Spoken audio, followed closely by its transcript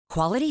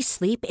Quality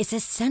sleep is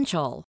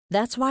essential.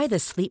 That's why the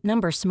Sleep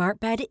Number Smart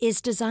Bed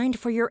is designed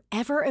for your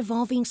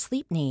ever-evolving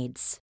sleep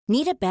needs.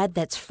 Need a bed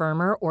that's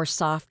firmer or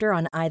softer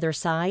on either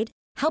side?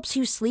 Helps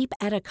you sleep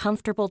at a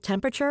comfortable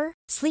temperature?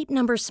 Sleep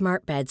Number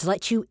Smart Beds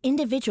let you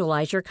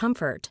individualize your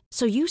comfort,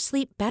 so you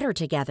sleep better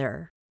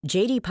together.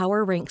 J.D.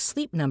 Power ranks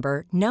Sleep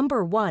Number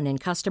number 1 in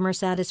customer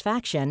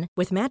satisfaction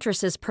with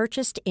mattresses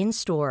purchased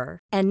in-store.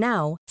 And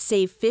now,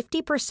 save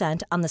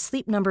 50% on the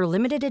Sleep Number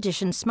Limited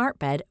Edition Smart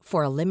Bed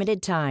for a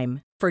limited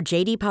time. For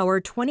J.D. Power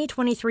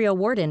 2023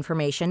 award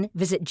information,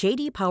 visit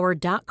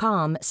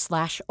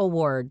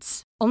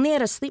jdpower.com/awards. Only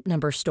at a Sleep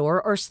Number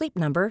store or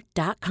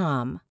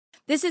sleepnumber.com.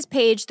 This is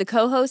Paige, the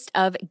co-host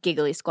of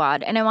Giggly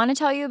Squad, and I want to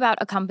tell you about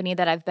a company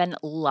that I've been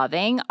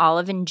loving,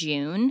 Olive &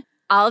 June.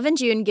 Olive &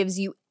 June gives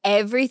you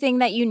everything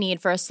that you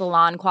need for a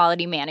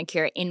salon-quality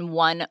manicure in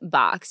one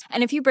box.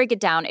 And if you break it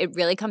down, it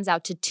really comes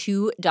out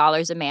to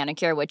 $2 a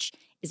manicure, which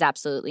is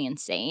absolutely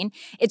insane.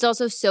 It's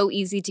also so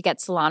easy to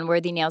get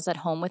salon-worthy nails at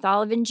home with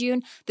Olive &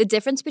 June. The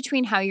difference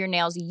between how your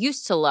nails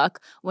used to look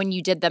when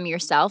you did them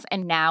yourself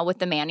and now with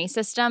the Mani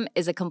system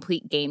is a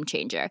complete game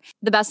changer.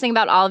 The best thing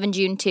about Olive &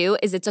 June, too,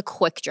 is it's a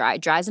quick dry.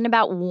 Dries in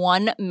about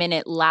 1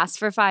 minute, lasts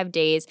for 5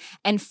 days,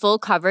 and full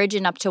coverage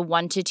in up to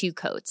 1 to 2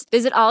 coats.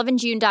 Visit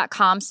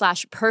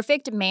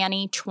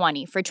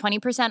oliveandjune.com/perfectmani20 for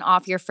 20%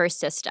 off your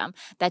first system.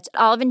 That's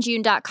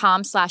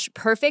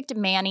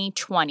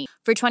oliveandjune.com/perfectmani20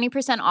 for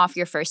 20% off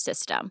your first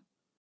system.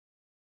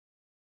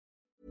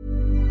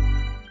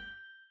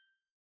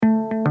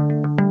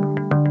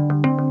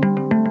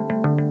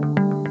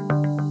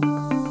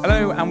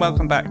 Hello and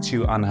welcome back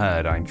to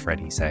Unheard. I'm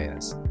Freddie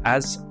Sayers.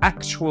 As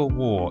actual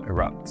war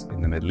erupts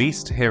in the Middle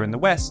East, here in the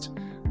West,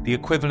 the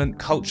equivalent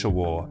culture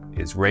war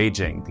is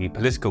raging. The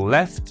political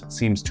left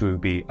seems to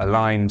be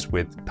aligned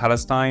with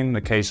Palestine,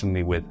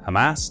 occasionally with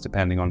Hamas,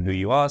 depending on who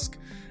you ask,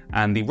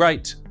 and the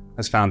right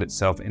has found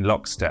itself in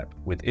lockstep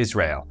with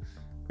Israel.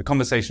 The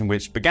conversation,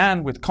 which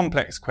began with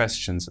complex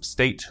questions of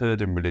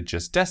statehood and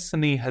religious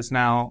destiny, has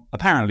now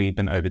apparently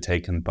been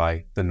overtaken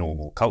by the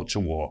normal culture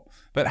war.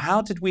 But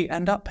how did we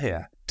end up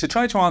here? To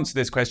try to answer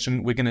this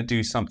question, we're going to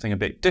do something a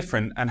bit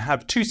different and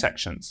have 2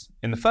 sections.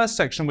 In the first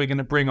section, we're going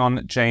to bring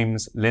on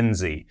James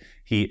Lindsay.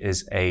 He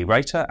is a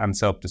writer and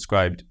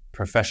self-described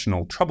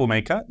professional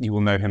troublemaker. You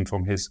will know him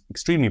from his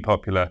extremely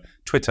popular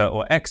Twitter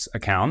or X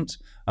account,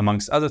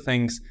 amongst other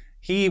things.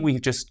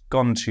 We've just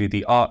gone to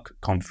the ARC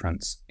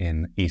conference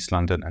in East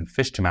London and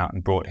fished him out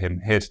and brought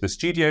him here to the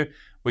studio.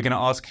 We're going to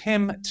ask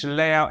him to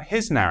lay out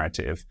his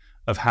narrative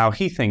of how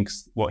he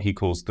thinks what he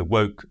calls the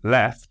woke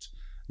left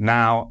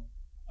now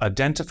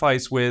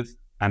identifies with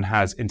and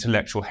has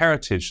intellectual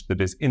heritage that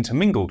is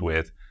intermingled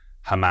with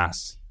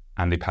Hamas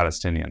and the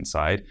Palestinian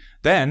side.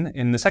 Then,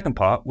 in the second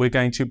part, we're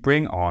going to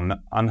bring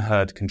on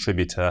Unheard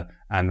contributor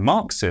and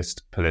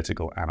Marxist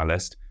political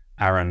analyst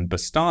Aaron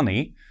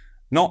Bastani,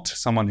 not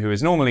someone who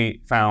is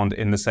normally found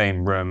in the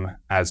same room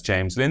as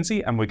James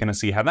Lindsay, and we're going to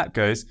see how that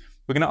goes.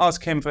 We're going to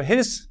ask him for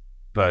his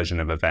version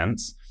of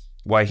events,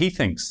 why he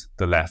thinks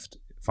the left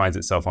finds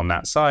itself on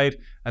that side,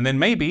 and then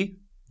maybe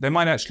there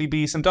might actually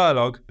be some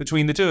dialogue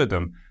between the two of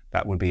them.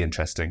 That would be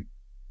interesting.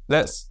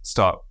 Let's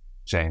start,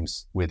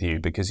 James, with you,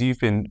 because you've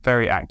been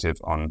very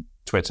active on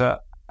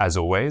Twitter, as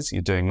always.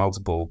 You're doing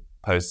multiple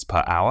posts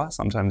per hour,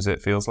 sometimes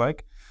it feels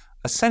like.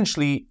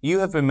 Essentially, you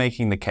have been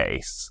making the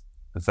case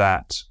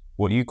that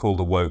what you call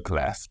the woke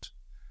left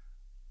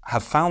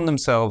have found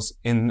themselves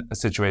in a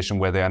situation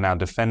where they are now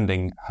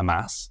defending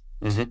Hamas.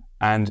 Mm-hmm.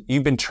 And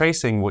you've been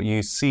tracing what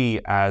you see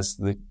as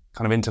the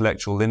kind of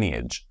intellectual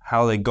lineage,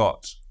 how they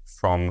got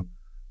from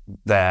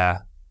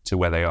there to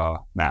where they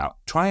are now.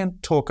 Try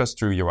and talk us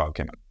through your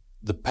argument.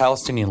 The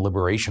Palestinian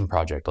Liberation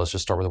Project, let's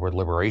just start with the word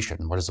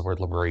liberation. What does the word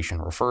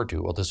liberation refer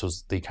to? Well, this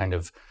was the kind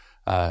of,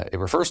 it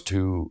refers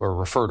to, or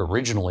referred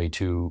originally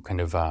to kind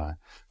of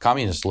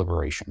communist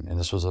liberation. And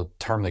this was a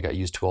term that got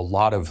used to a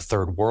lot of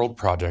third world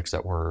projects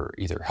that were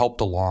either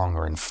helped along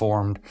or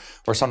informed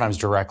or sometimes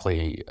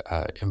directly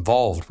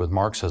involved with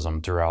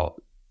Marxism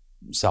throughout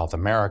South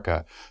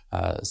America,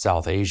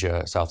 South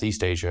Asia,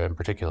 Southeast Asia in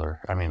particular.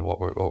 I mean, what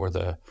were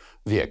the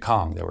Viet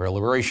Cong? They were a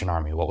liberation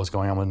army. What was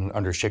going on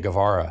under Che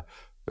Guevara?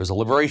 There's a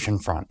liberation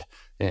front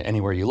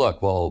anywhere you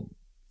look. Well,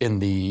 in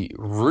the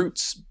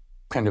roots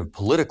kind of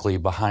politically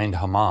behind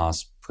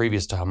Hamas,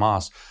 previous to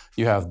Hamas,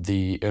 you have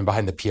and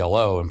behind the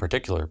PLO in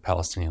particular,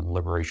 Palestinian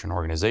Liberation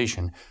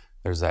Organization,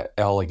 there's that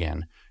L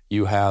again.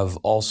 You have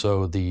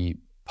also the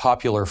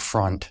Popular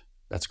Front,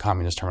 that's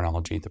communist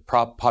terminology, the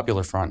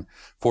Popular Front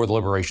for the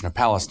Liberation of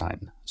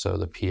Palestine, so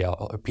the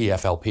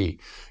PFLP.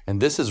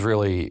 And this is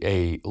really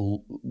a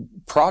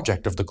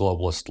project of the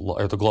globalist,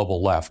 or the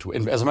global left.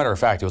 And as a matter of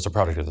fact, it was a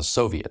project of the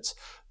Soviets.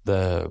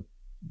 The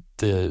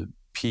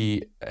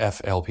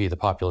PFLP, the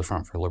Popular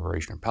Front for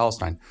Liberation of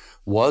Palestine,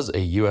 was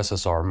a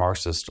USSR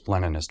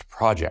Marxist-Leninist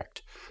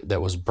project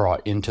that was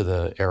brought into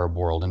the Arab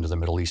world, into the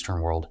Middle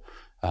Eastern world,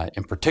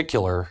 in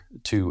particular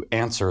to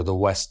answer the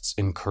West's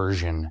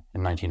incursion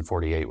in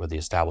 1948 with the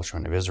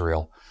establishment of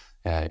Israel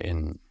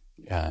in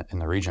in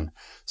the region.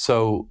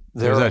 So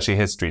there's actually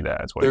history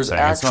there. Is what there's you're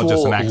saying. It's not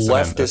just an accident.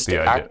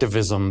 leftist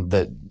activism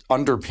that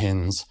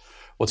underpins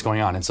what's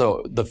going on. And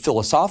so the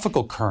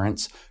philosophical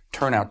currents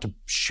turn out to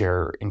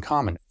share in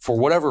common. For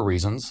whatever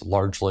reasons,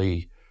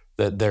 largely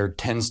that there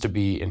tends to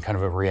be in kind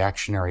of a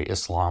reactionary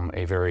Islam,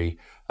 a very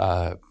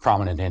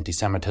prominent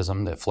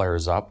anti-Semitism that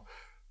flares up.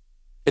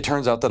 It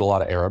turns out that a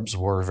lot of Arabs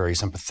were very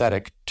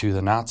sympathetic to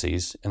the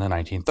Nazis in the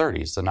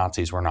 1930s. The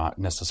Nazis were not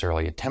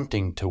necessarily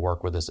attempting to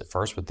work with us at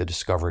first, but they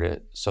discovered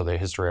it, so the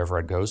history I've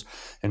read goes.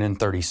 And in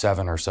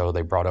 1937 or so,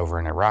 they brought over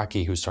an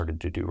Iraqi who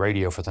started to do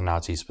radio for the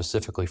Nazis,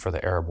 specifically for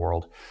the Arab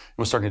world, and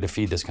was starting to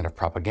feed this kind of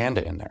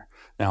propaganda in there.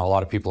 Now, a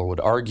lot of people would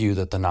argue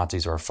that the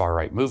Nazis are a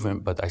far-right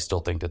movement, but I still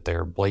think that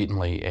they're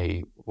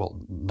blatantly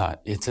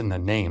it's in the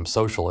name,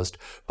 socialist,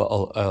 but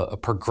a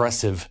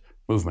progressive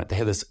movement. They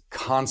had this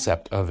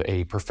concept of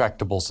a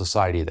perfectible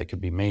society that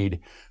could be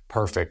made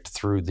perfect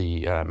through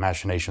the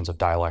machinations of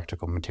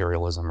dialectical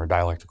materialism or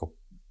dialectical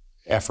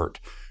effort.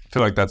 I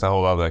feel like that's a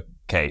whole other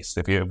case.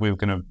 If we were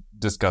going to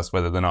discuss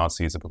whether the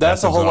Nazis are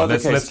that's a whole other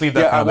case. Let's leave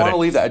that. Yeah, I want to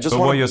leave that.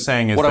 What you're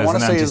saying is there's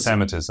an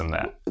anti-Semitism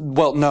there.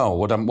 Well, no.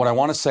 What I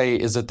want to say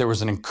is that there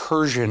was an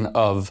incursion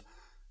of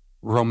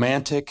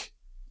romantic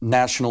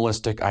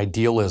nationalistic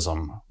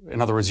idealism,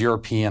 in other words,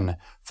 European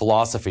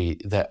philosophy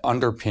that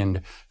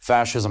underpinned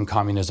fascism,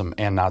 communism,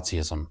 and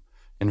Nazism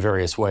in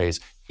various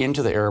ways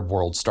into the Arab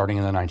world starting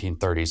in the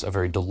 1930s, a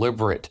very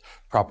deliberate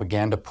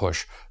propaganda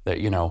push that,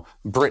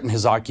 Britain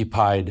has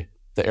occupied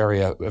the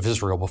area of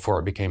Israel before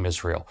it became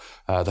Israel.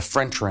 The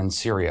French are in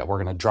Syria.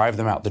 We're going to drive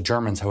them out. The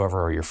Germans,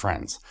 however, are your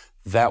friends.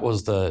 That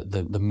was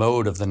the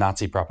mode of the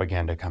Nazi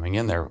propaganda coming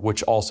in there,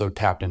 which also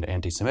tapped into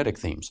anti-Semitic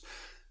themes.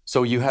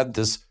 So you had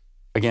this.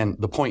 Again,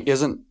 the point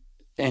isn't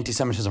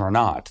anti-Semitism or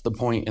not. The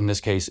point in this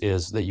case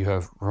is that you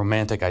have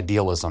romantic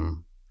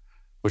idealism,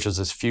 which is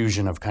this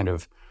fusion of kind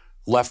of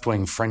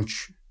left-wing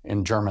French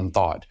and German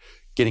thought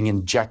getting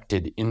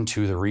injected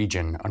into the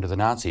region under the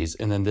Nazis.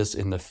 And then this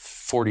in the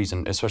 40s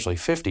and especially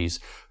 50s,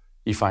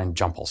 you find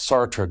Jean-Paul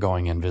Sartre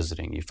going and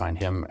visiting. You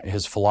find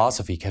his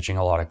philosophy catching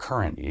a lot of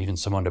current. Even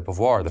Simone de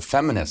Beauvoir, the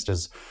feminist,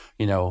 is,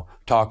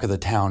 talk of the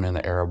town in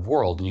the Arab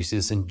world. And you see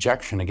this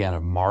injection again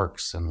of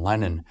Marx and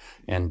Lenin.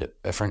 And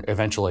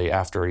eventually,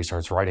 after he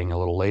starts writing a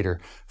little later,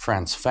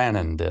 Frantz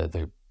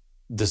Fanon,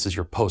 this is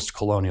your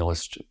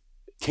post-colonialist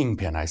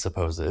kingpin, I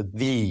suppose,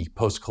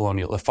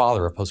 the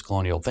father of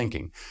post-colonial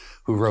thinking,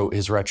 who wrote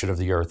his Wretched of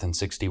the Earth in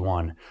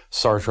 1961,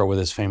 Sartre with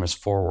his famous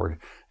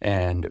foreword,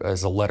 and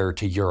as a letter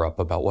to Europe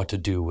about what to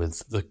do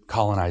with the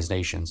colonized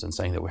nations, and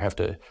saying that we have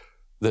to,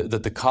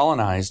 that the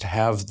colonized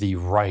have the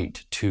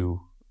right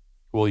to,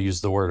 we'll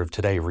use the word of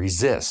today,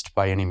 resist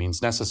by any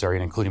means necessary,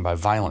 and including by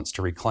violence,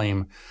 to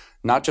reclaim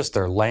not just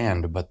their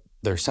land, but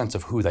their sense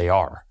of who they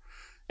are.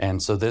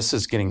 And so this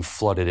is getting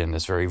flooded in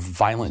this very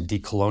violent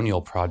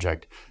decolonial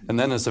project. And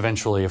then this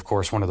eventually, of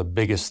course, one of the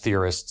biggest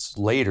theorists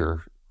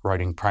later,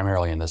 writing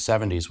primarily in the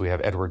 70s, we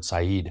have Edward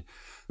Said,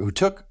 who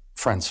took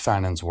Frantz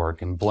Fanon's work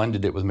and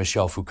blended it with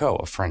Michel Foucault,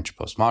 a French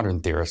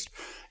postmodern theorist,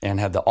 and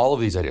had all of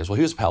these ideas. Well,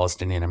 he was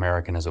Palestinian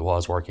American as it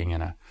was, working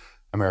in an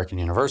American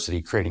university,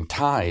 creating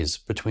ties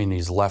between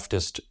these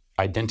leftist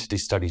identity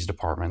studies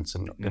departments,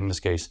 and in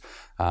this case,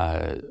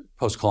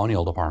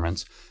 post-colonial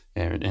departments,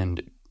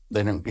 and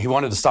then he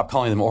wanted to stop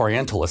calling them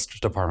Orientalist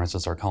departments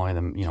and start calling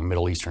them,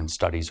 Middle Eastern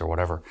studies or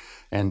whatever,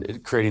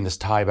 and creating this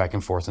tie back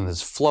and forth and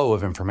this flow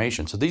of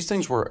information. So these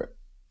things were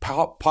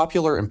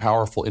popular and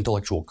powerful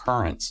intellectual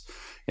currents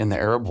in the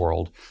Arab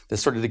world that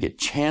started to get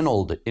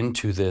channeled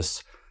into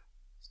this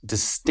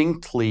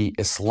distinctly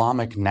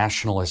Islamic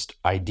nationalist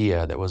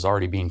idea that was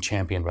already being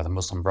championed by the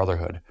Muslim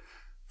Brotherhood,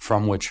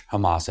 from which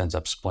Hamas ends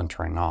up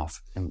splintering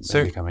off and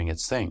becoming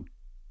its thing.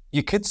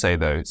 You could say,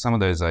 though, some of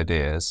those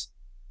ideas,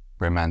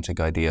 romantic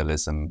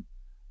idealism,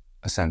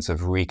 a sense of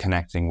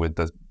reconnecting with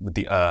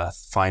the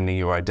earth, finding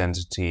your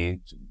identity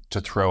to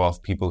throw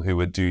off people who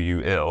would do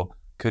you ill,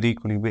 could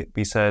equally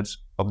be said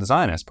of the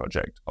Zionist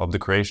project, of the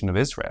creation of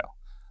Israel.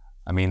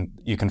 I mean,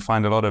 you can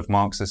find a lot of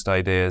Marxist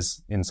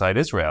ideas inside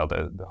Israel,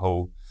 the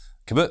whole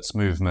kibbutz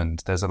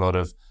movement. There's a lot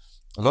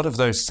of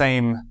those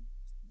same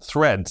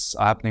threads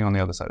are happening on the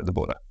other side of the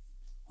border.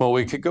 Well,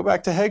 we could go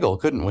back to Hegel,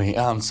 couldn't we?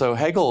 So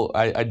Hegel,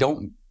 I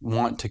don't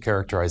want to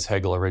characterize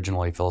Hegel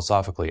originally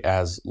philosophically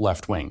as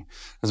left-wing.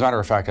 As a matter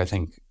of fact, I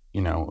think,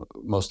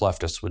 most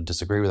leftists would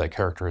disagree with that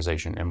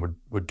characterization and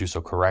would do so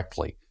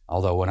correctly.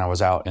 Although when I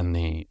was out in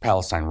the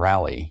Palestine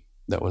rally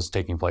that was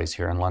taking place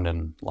here in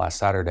London last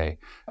Saturday,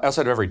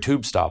 outside of every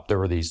tube stop, there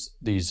were these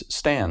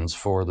stands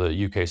for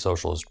the UK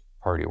Socialist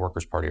Party,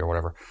 Workers' Party or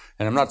whatever.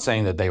 And I'm not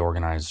saying that they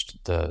organized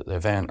the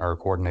event or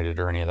coordinated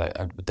or any of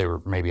that. They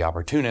were maybe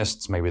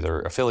opportunists, maybe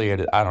they're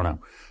affiliated. I don't know.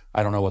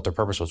 I don't know what their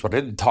purpose was. But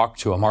I did talk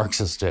to a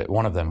Marxist,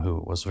 one of them,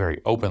 who was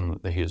very open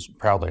that he was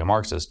proudly a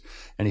Marxist.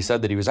 And he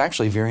said that he was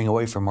actually veering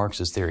away from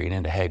Marxist theory and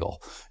into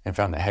Hegel, and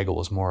found that Hegel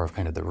was more of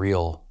kind of the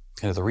real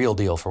kind of the real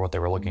deal for what they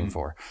were looking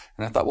for.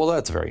 And I thought, well,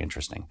 that's very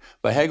interesting.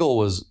 But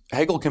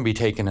Hegel can be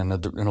taken in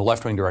a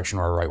left-wing direction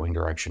or a right-wing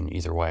direction,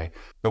 either way.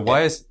 But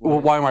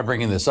why am I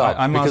bringing this up?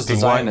 I'm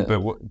asking why,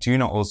 but do you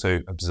not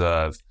also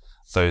observe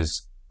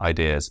those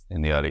ideas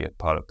in the earlier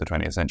part of the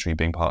 20th century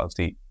being part of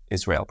the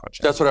Israel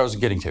project? That's what I was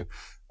getting to.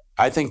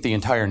 I think the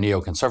entire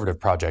neoconservative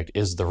project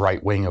is the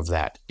right wing of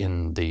that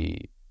in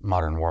the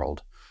modern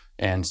world.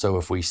 And so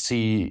if we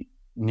see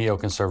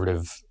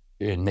neoconservative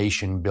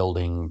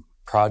nation-building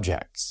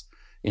projects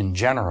in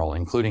general,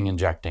 including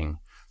injecting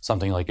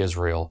something like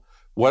Israel,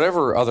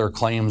 whatever other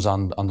claims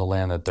on the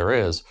land that there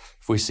is,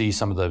 if we see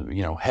some of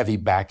the heavy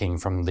backing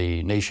from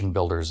the nation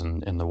builders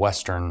in the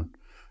Western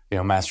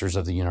masters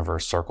of the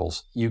universe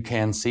circles, you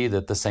can see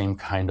that the same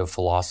kind of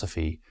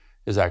philosophy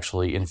is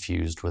actually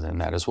infused within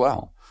that as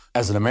well.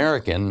 As an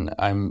American,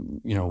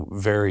 I'm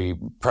very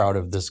proud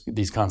of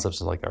these concepts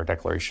like our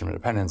Declaration of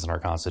Independence and our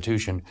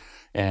Constitution,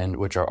 and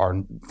which are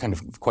kind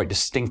of quite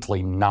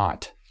distinctly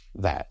not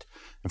that.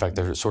 In fact,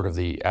 they're sort of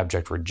the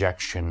abject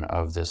rejection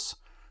of this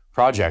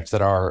project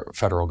that our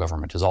federal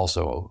government has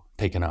also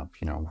taken up,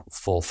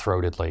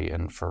 full-throatedly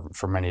and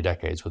for many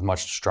decades with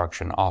much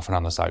destruction, often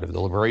on the side of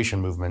the liberation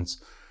movements,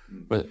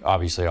 but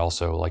obviously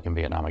also, like in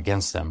Vietnam,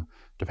 against them,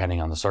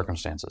 depending on the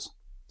circumstances.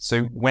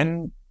 So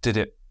when did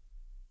it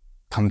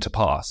come to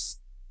pass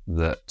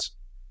that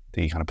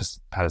the kind of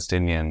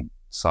Palestinian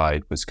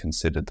side was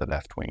considered the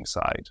left-wing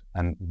side?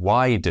 And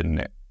why didn't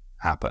it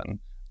happen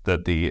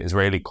that the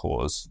Israeli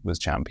cause was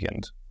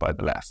championed by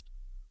the left?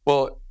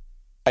 Well,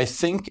 I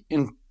think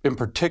in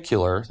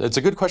particular, it's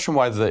a good question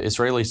why the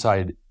Israeli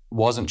side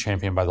wasn't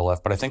championed by the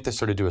left, but I think they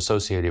started to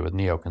associate it with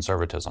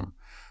neoconservatism,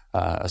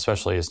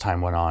 especially as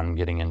time went on,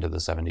 getting into the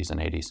 70s and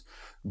 80s,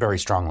 very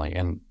strongly.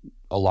 And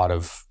a lot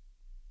of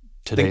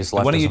today's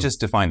leftism. Why don't you just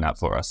define that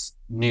for us?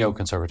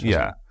 Neoconservatism.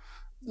 Yeah.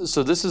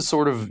 So this is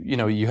sort of,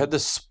 you had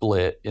this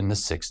split in the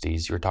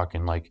 60s. You were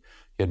talking like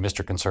you had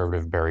Mr.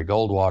 Conservative Barry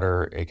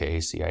Goldwater, aka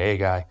CIA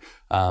guy,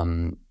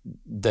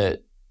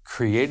 that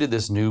created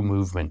this new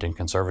movement in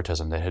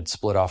conservatism that had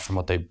split off from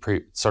what they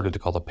started to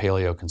call the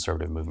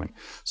paleo-conservative movement.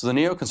 So the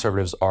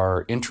neoconservatives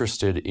are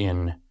interested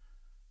in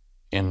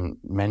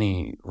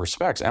many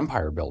respects,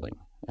 empire building.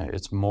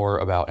 It's more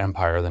about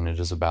empire than it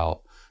is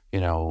about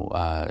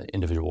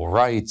individual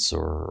rights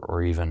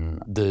or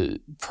even the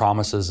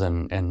promises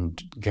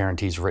and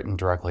guarantees written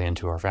directly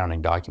into our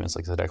founding documents,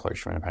 like the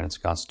Declaration of Independence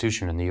and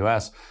Constitution in the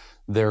U.S.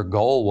 Their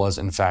goal was,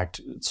 in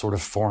fact, sort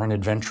of foreign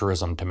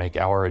adventurism to make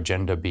our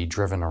agenda be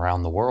driven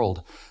around the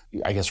world.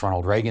 I guess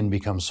Ronald Reagan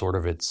becomes sort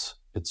of its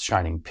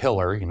shining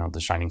pillar, the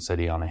shining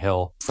city on a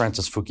hill.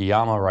 Francis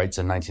Fukuyama writes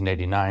in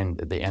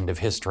 1989, The End of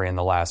History and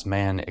the Last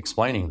Man,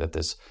 explaining that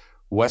this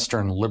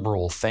Western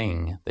liberal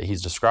thing that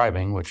he's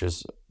describing, which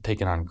is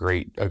taken on a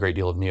great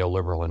deal of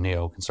neoliberal and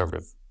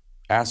neoconservative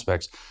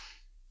aspects,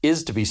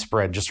 is to be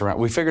spread just around.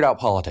 We figured out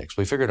politics.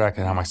 We figured out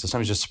economics.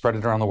 Sometimes just spread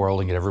it around the world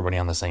and get everybody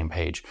on the same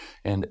page.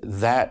 And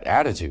that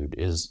attitude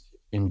is,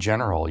 in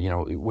general,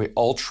 we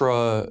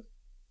ultra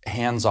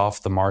hands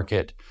off the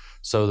market,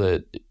 so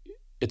that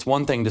it's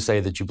one thing to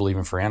say that you believe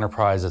in free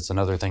enterprise. It's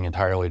another thing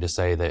entirely to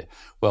say that,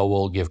 well,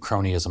 we'll give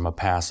cronyism a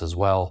pass as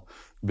well,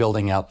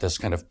 building out this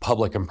kind of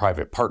public and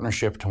private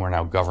partnership to where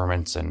now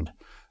governments and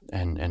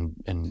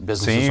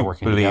businesses are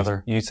working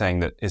together. You're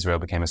saying that Israel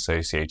became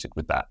associated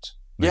with that?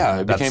 Yeah,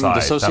 it became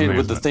associated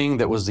with the thing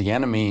that was the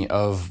enemy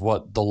of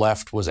what the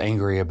left was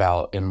angry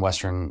about in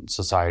Western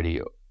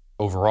society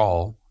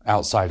overall,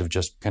 outside of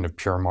just kind of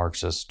pure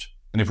Marxist.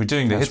 And if we're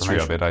doing the history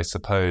of it, I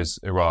suppose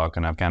Iraq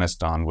and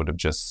Afghanistan would have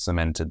just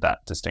cemented that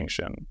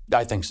distinction.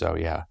 I think so,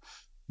 yeah.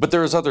 But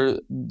there was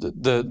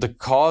the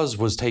cause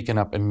was taken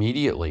up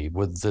immediately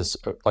with this,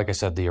 like I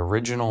said, the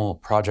original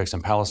projects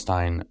in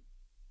Palestine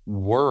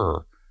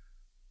were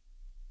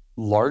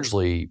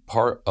largely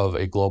part of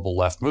a global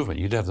left movement.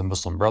 You'd have the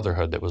Muslim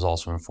Brotherhood that was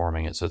also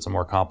informing it, so it's a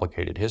more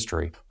complicated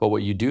history. But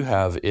what you do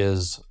have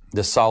is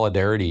the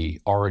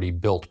solidarity already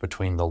built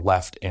between the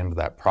left and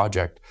that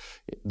project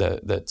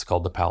that's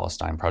called the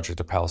Palestine Project,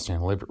 the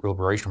Palestinian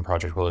Liberation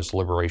Project, whether it's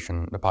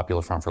the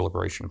Popular Front for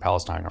Liberation of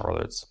Palestine, or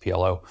whether it's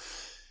PLO.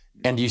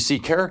 And you see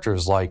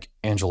characters like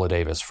Angela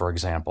Davis, for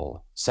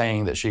example,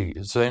 saying that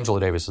so Angela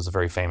Davis is a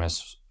very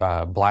famous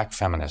black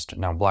feminist.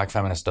 Now, black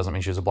feminist doesn't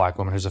mean she's a black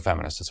woman who's a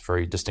feminist. It's a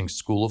very distinct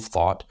school of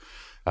thought.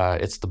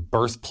 It's the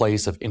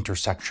birthplace of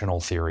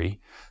intersectional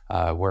theory,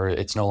 where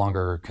it's no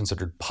longer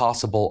considered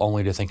possible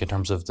only to think in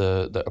terms of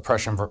the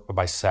oppression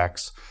by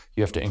sex.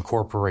 You have to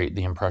incorporate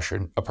the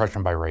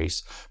oppression by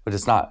race, but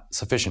it's not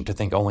sufficient to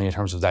think only in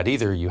terms of that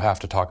either. You have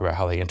to talk about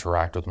how they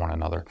interact with one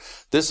another.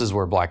 This is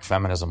where black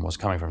feminism was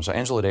coming from. So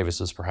Angela Davis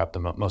is perhaps the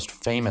most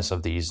famous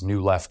of these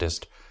new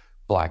leftist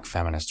black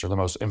feminists, or the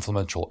most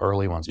influential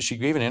early ones. She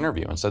gave an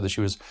interview and said that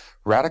she was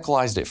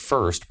radicalized at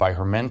first by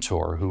her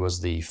mentor, who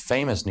was the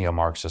famous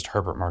neo-Marxist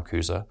Herbert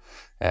Marcuse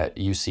at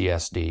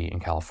UCSD in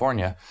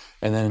California.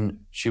 And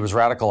then she was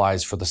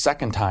radicalized for the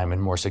second time,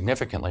 and more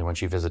significantly, when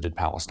she visited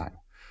Palestine.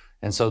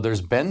 And so there's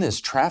been this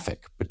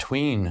traffic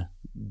between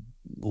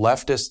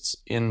leftists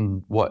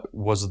in what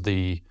was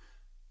the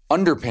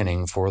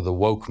underpinning for the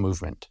woke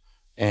movement.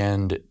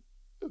 And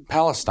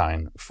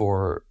Palestine,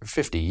 for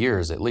 50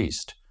 years at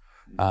least,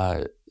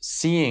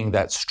 seeing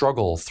that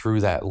struggle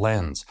through that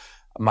lens.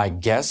 My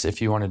guess,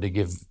 if you wanted to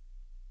give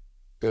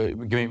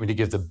me to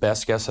give the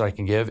best guess that I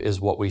can give, is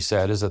what we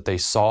said, is that they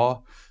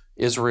saw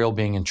Israel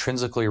being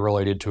intrinsically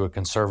related to a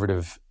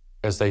conservative,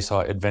 as they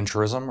saw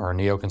adventurism, or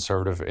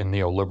neoconservative and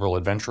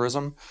neoliberal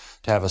adventurism,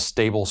 to have a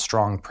stable,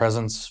 strong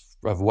presence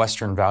of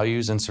Western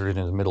values inserted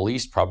into the Middle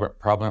East,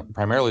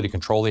 primarily to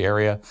control the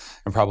area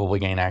and probably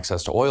gain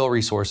access to oil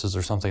resources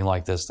or something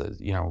like this,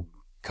 that,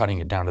 cutting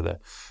it down to the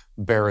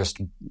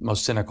barest,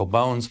 most cynical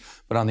bones.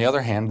 But on the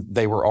other hand,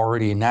 they were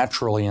already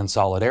naturally in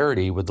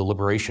solidarity with the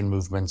liberation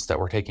movements that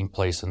were taking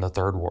place in the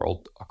Third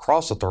World,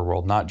 across the Third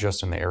World, not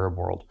just in the Arab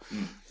world,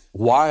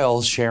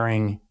 while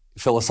sharing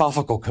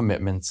philosophical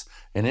commitments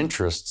and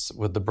interests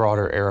with the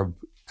broader Arab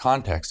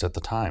context at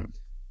the time.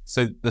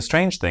 So the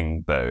strange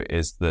thing, though,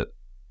 is that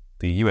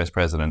the US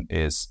president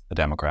is a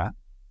Democrat.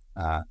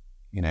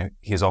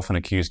 He's often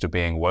accused of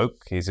being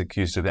woke. He's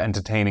accused of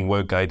entertaining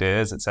woke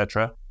ideas,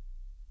 etc.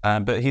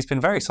 But he's been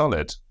very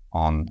solid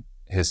on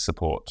his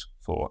support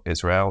for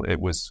Israel. It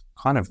was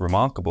kind of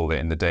remarkable that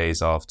in the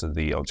days after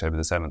the October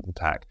the 7th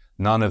attack,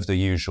 none of the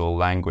usual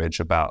language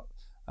about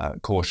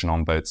caution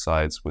on both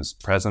sides was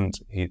present.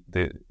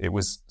 It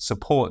was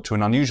support to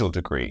an unusual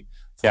degree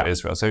for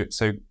Israel.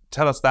 So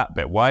tell us that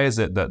bit. Why is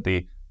it that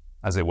the,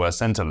 as it were,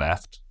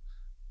 center-left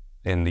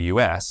in the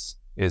US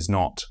is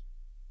not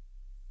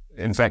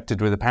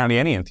infected with apparently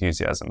any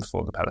enthusiasm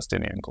for the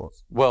Palestinian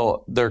cause?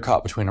 Well, they're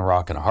caught between a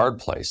rock and a hard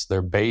place.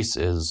 Their base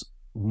is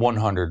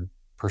 100%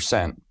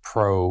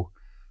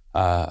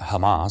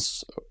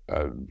 pro-Hamas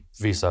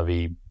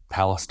vis-a-vis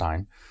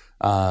Palestine,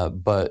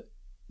 but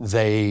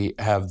they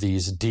have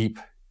these deep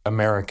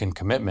American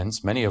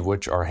commitments, many of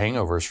which are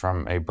hangovers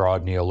from a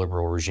broad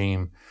neoliberal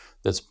regime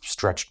that's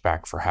stretched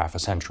back for half a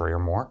century or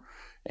more.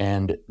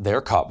 And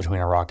they're caught between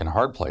a rock and a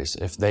hard place.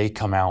 If they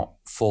come out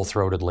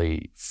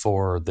full-throatedly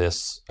for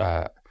this,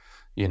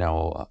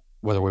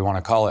 whether we want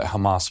to call it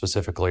Hamas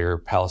specifically or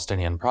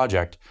Palestinian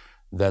project,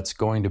 that's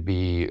going to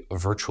be a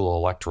virtual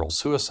electoral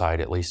suicide,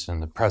 at least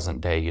in the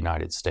present-day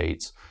United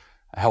States.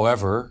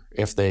 However,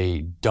 if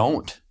they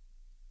don't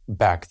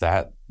back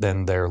that,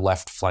 then their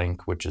left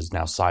flank, which is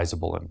now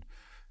sizable and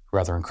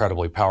rather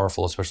incredibly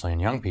powerful, especially in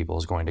young people,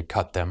 is going to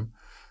cut them.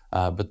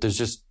 But there's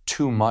just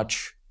too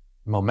much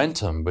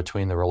momentum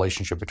between the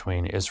relationship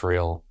between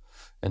Israel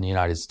and the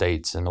United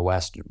States and the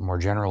West more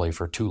generally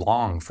for too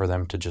long for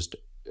them to just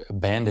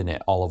abandon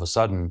it all of a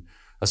sudden,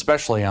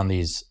 especially on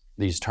these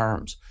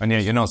terms. And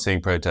yet you're not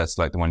seeing protests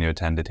like the one you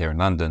attended here in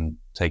London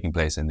taking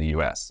place in the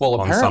US.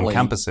 Well, on some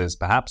campuses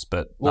perhaps,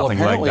 but nothing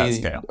like that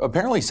scale.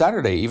 Apparently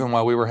Saturday, even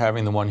while we were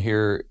having the one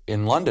here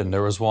in London,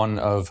 there was one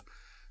of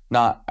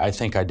not, I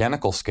think,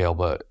 identical scale,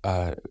 but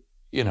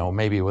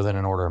maybe within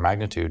an order of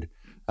magnitude,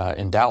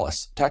 in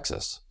Dallas,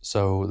 Texas.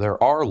 So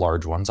there are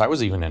large ones. I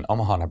was even in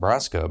Omaha,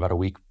 Nebraska about a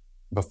week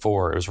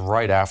before. It was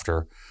right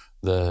after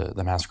the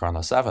massacre on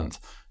the 7th.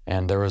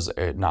 And there was,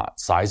 not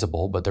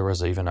sizable, but there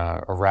was even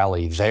a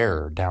rally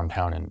there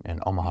downtown in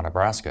Omaha,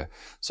 Nebraska.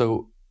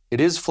 So it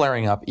is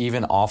flaring up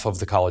even off of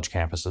the college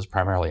campuses,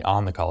 primarily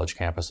on the college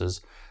campuses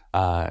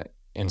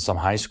in some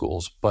high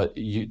schools. But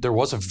there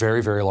was a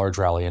very, very large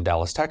rally in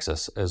Dallas,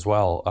 Texas as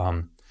well.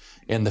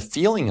 And the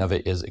feeling of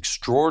it is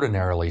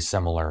extraordinarily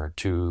similar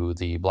to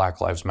the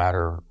Black Lives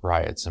Matter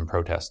riots and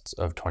protests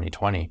of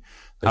 2020.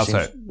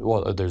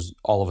 There's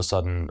all of a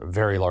sudden a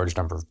very large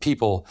number of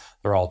people.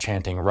 They're all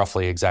chanting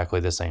roughly exactly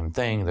the same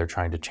thing. They're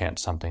trying to chant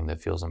something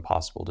that feels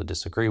impossible to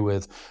disagree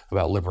with,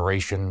 about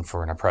liberation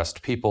for an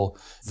oppressed people.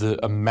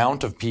 The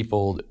amount of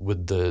people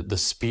with the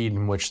speed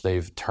in which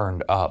they've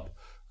turned up,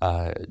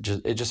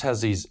 it just has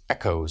these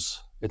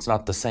echoes. It's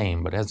not the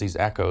same, but it has these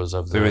echoes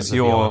of the BLM rights. So is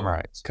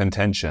your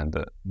contention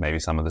that maybe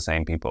some of the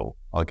same people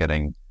are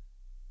getting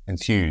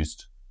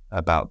enthused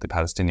about the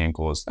Palestinian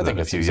cause I think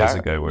a few years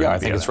ago? I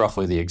think it's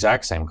roughly the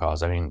exact same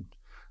cause. I mean,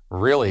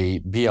 really,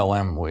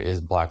 BLM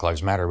is Black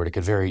Lives Matter, but it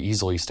could very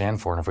easily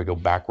stand for, and if we go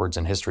backwards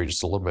in history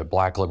just a little bit,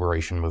 Black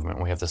Liberation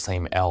Movement, we have the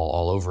same L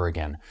all over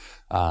again.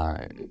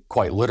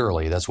 Quite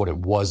literally, that's what it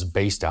was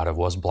based out of,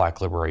 was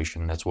Black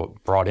liberation. That's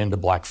what brought into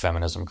Black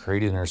feminism,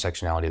 created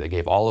intersectionality that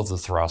gave all of the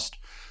thrust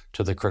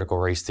to the critical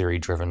race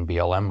theory-driven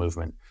BLM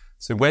movement.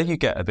 So where you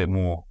get a bit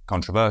more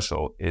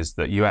controversial is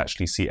that you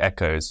actually see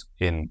echoes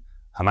in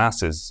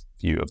Hamas's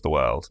view of the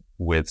world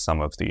with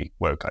some of the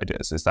woke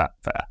ideas. Is that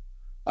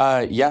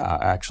fair? Yeah,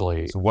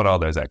 actually. So what are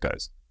those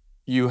echoes?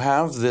 You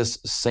have this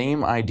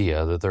same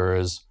idea that there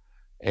is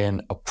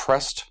an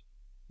oppressed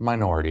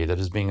minority that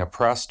is being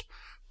oppressed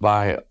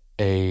by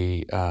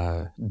a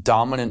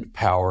dominant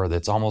power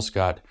that's almost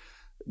got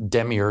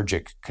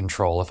demiurgic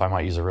control, if I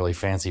might use a really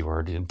fancy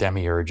word.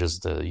 Demiurge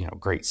is the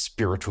great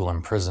spiritual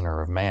imprisoner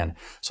of man.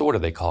 So what do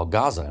they call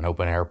Gaza? An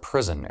open-air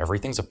prison.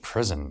 Everything's a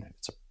prison.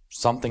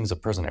 Something's a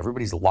prison.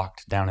 Everybody's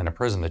locked down in a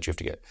prison that you have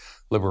to get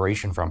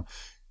liberation from.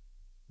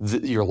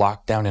 you're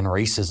locked down in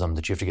racism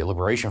that you have to get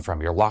liberation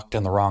from. You're locked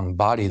in the wrong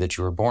body that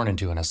you were born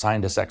into and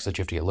assigned a sex that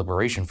you have to get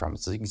liberation from.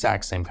 It's the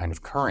exact same kind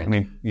of current. I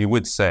mean, you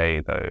would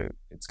say, though,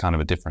 it's kind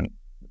of a different,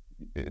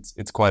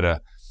 it's quite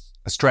a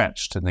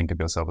stretch to think of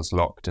yourself as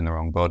locked in the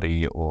wrong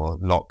body or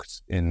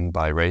locked in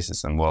by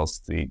racism,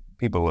 whilst the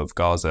people of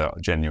Gaza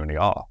genuinely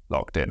are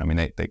locked in. I mean,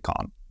 they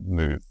can't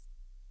move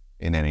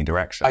in any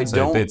direction. It's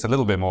a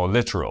little bit more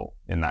literal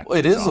in that.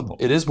 It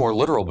is more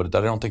literal, but I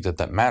don't think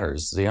that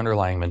matters. The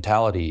underlying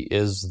mentality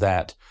is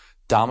that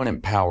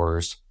dominant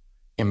powers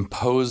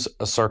impose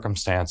a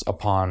circumstance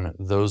upon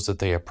those that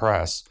they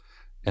oppress,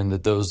 and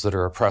that those that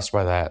are oppressed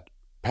by that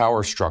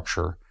power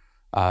structure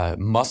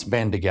must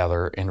band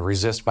together and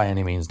resist by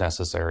any means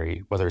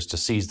necessary, whether it's to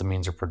seize the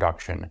means of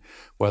production,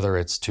 whether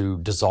it's to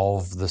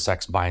dissolve the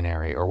sex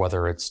binary, or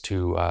whether it's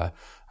to,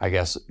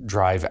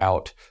 drive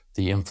out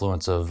the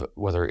influence of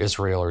whether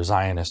Israel or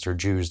Zionist or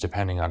Jews,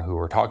 depending on who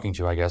we're talking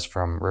to,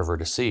 from river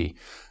to sea.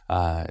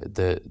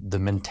 The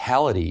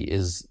mentality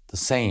is the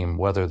same,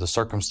 whether the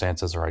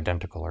circumstances are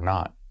identical or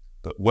not.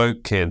 But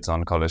woke kids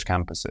on college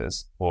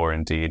campuses, or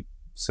indeed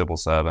civil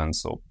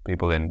servants or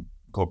people in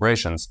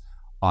corporations,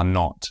 are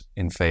not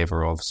in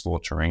favor of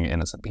slaughtering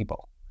innocent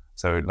people.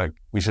 So,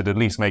 we should at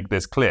least make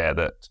this clear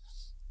that,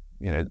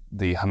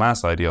 the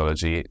Hamas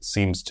ideology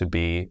seems to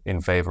be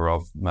in favor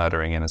of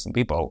murdering innocent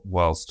people,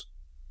 whilst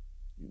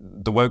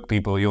the woke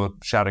people you're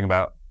shouting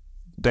about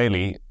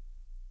daily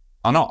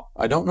are not.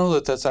 I don't know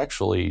that that's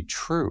actually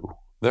true.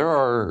 There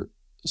are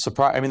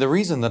the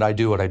reason that I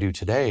do what I do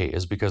today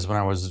is because when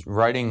I was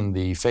writing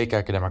the fake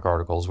academic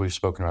articles, we've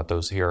spoken about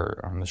those here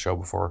on the show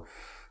before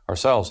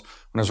ourselves.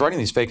 When I was writing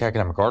these fake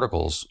academic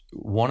articles,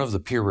 one of the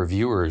peer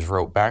reviewers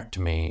wrote back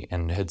to me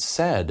and had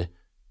said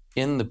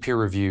in the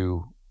peer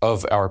review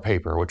of our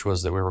paper, which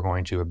was that we were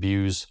going to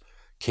abuse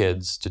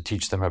kids to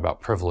teach them about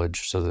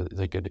privilege so that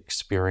they could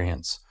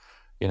experience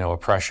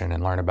oppression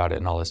and learn about it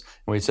and all this.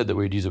 And we said that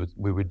we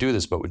would do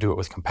this, but we'd do it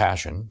with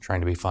compassion, trying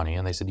to be funny.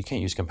 And they said, you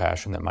can't use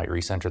compassion. That might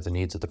recenter the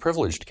needs of the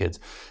privileged kids.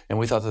 And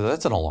we thought that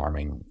that's an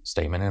alarming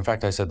statement. And in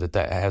fact, I said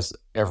that has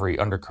every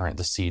undercurrent,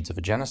 the seeds of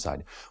a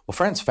genocide. Well,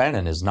 Frantz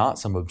Fanon is not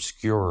some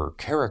obscure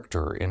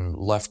character in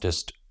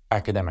leftist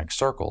academic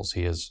circles.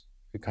 He is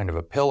kind of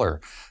a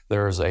pillar.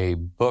 There's a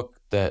book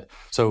that,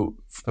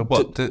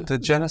 the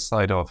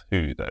genocide of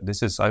who, though?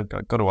 I've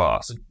got to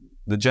ask,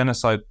 the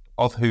genocide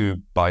of who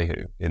by who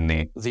in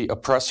the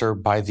oppressor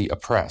by the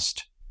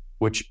oppressed,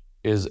 which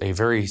is a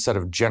very set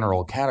of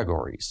general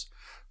categories.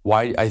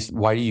 Why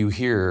do you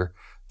hear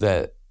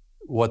that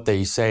what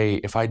they say,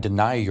 if I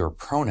deny your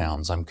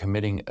pronouns, I'm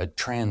committing a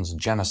trans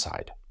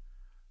genocide?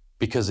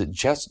 Because it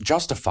just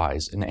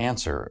justifies an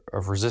answer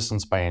of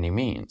resistance by any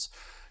means.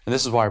 And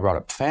this is why I brought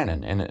up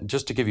Fanon. And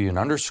just to give you an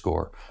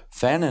underscore,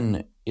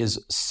 Fanon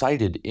is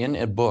cited in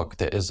a book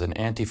that is an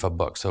Antifa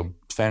book. So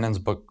Fanon's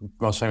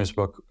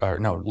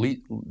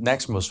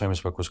next most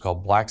famous book was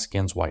called Black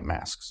Skins, White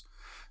Masks.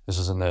 This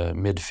was in the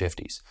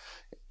mid-50s.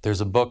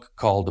 There's a book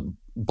called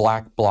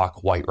Black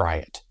Bloc, White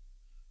Riot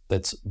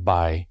that's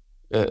an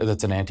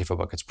Antifa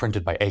book. It's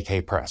printed by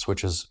AK Press,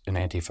 which is an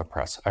Antifa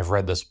press. I've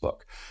read this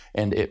book.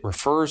 And it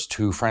refers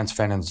to Frantz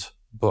Fanon's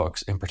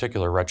books, in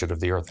particular Wretched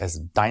of the Earth, as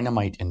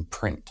dynamite in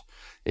print.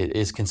 It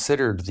is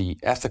considered the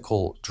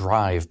ethical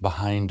drive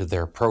behind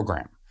their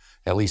program,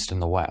 at least in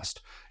the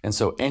West. And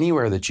so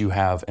anywhere that you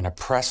have an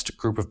oppressed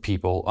group of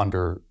people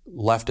under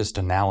leftist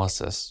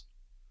analysis,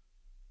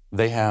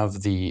 they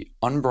have the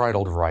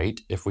unbridled right.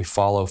 If we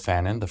follow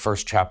Fanon, the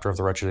first chapter of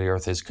The Wretched of the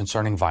Earth is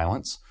concerning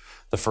violence.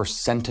 The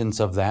first sentence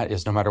of that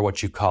is, no matter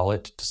what you call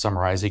it, to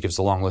summarize, he gives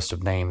a long list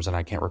of names and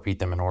I can't repeat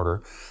them in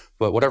order,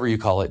 but whatever you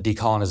call it,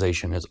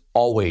 decolonization is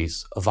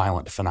always a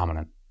violent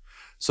phenomenon.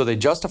 So they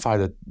justify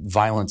that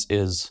violence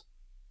is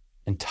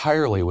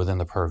entirely within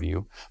the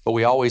purview, but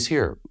we always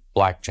hear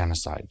black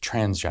genocide,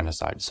 trans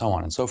genocide, so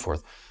on and so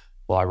forth.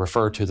 Well, I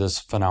refer to this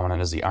phenomenon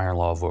as the iron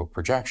law of woke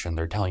projection.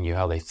 They're telling you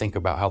how they think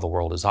about how the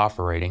world is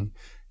operating,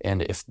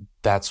 and if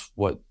that's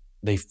what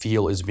they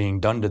feel is being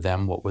done to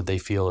them, what would they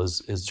feel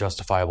is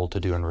justifiable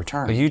to do in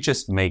return? Are you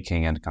just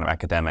making a kind of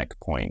academic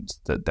point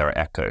that there are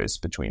echoes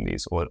between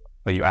these, or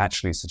are you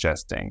actually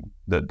suggesting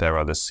that there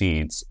are the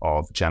seeds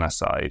of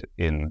genocide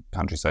in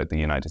countries like the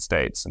United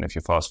States, and if you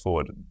fast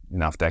forward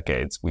enough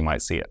decades, we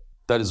might see it?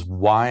 That is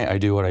why I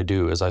do what I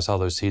do, is I saw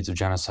those seeds of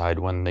genocide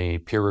when the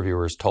peer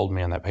reviewers told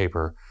me in that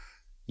paper,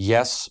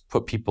 yes,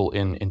 put people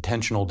in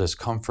intentional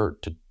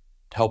discomfort to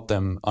help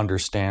them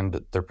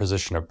understand their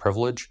position of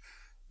privilege.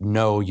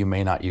 No, you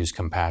may not use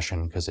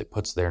compassion because it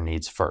puts their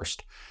needs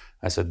first.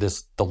 I said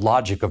the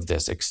logic of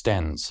this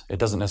extends. It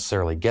doesn't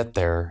necessarily get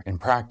there in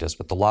practice,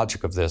 but the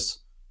logic of this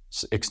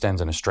extends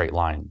in a straight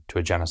line to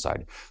a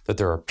genocide. That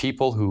there are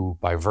people who,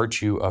 by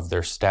virtue of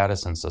their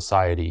status in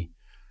society,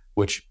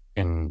 which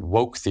in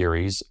woke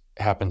theories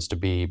happens to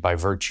be by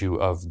virtue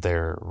of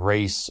their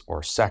race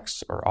or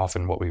sex, or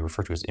often what we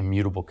refer to as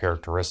immutable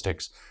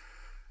characteristics.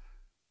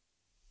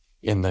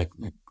 In the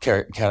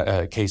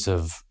case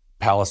of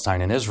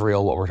Palestine and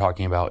Israel, what we're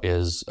talking about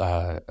is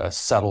a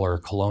settler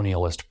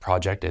colonialist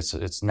project.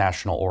 It's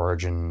national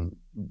origin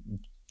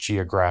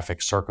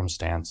geographic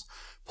circumstance,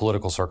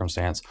 political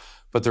circumstance,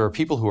 but there are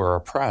people who are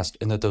oppressed,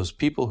 and that those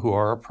people who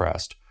are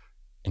oppressed,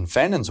 in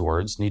Fanon's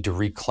words, need to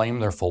reclaim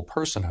their full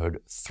personhood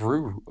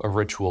through a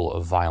ritual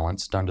of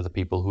violence done to the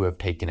people who have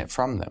taken it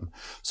from them.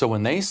 So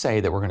when they say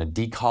that we're going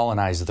to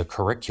decolonize the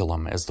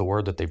curriculum as the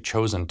word that they've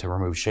chosen to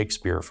remove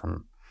Shakespeare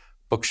from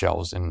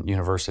bookshelves in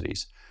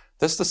universities,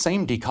 that's the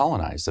same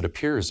decolonize that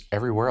appears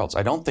everywhere else.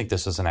 I don't think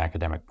this is an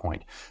academic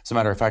point. As a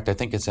matter of fact, I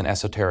think it's an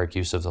esoteric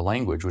use of the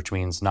language, which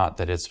means not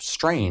that it's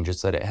strange,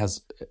 it's that it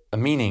has a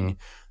meaning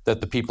that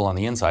the people on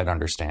the inside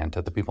understand,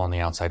 that the people on the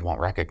outside won't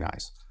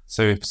recognize.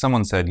 So if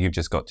someone said you've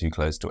just got too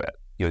close to it,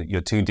 you're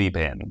too deep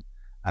in,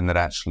 and that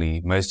actually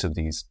most of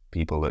these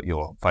people that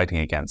you're fighting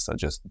against are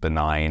just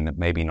benign,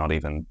 maybe not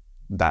even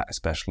that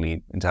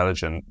especially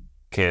intelligent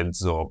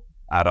kids or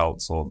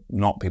adults, or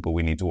not people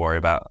we need to worry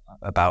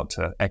about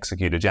to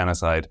execute a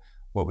genocide,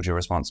 what would your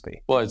response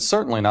be? Well, it's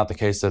certainly not the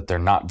case that they're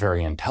not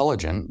very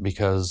intelligent,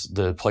 because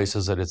the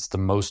places that it's the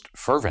most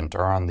fervent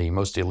are on the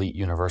most elite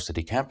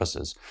university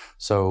campuses.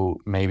 So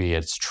maybe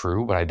it's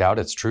true, but I doubt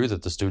it's true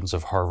that the students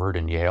of Harvard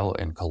and Yale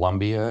and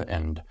Columbia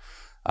and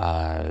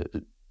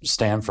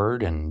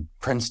Stanford and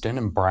Princeton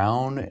and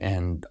Brown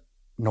and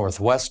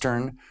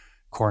Northwestern,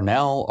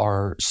 Cornell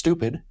are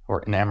stupid,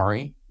 or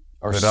Emory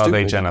are stupid. But are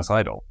they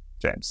genocidal,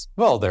 James?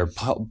 Well, they're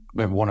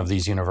one of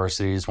these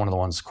universities, one of the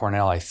ones,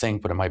 Cornell, I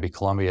think, but it might be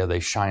Columbia. They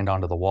shined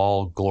onto the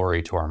wall,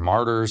 glory to our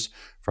martyrs,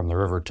 from the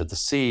river to the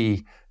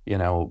sea,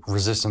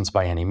 resistance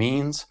by any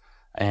means.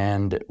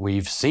 And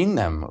we've seen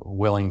them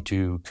willing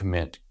to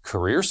commit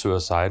career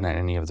suicide on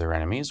any of their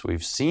enemies.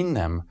 We've seen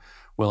them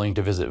willing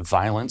to visit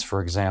violence.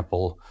 For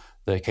example,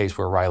 the case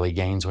where Riley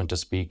Gaines went to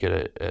speak at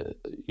a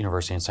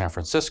university in San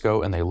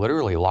Francisco, and they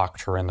literally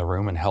locked her in the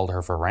room and held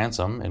her for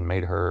ransom and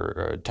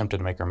attempted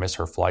to make her miss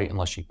her flight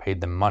unless she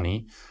paid them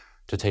money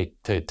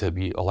to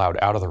be allowed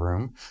out of the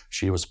room.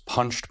 She was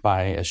punched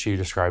by, as she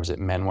describes it,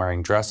 men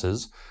wearing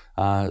dresses.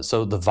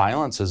 So the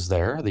violence is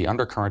there. The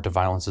undercurrent of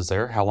violence is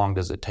there. How long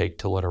does it take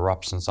till it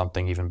erupts in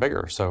something even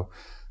bigger? So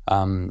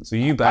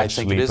you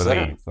actually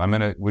believe,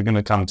 we're going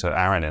to come to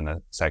Aaron in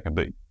a second,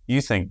 but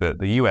you think that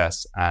the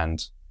US and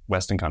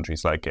Western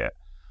countries like it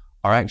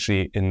are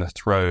actually in the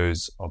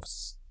throes of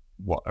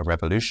a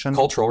revolution?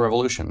 Cultural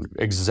revolution,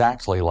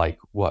 exactly like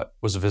what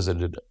was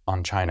visited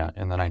on China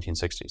in the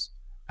 1960s.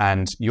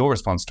 And your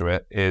response to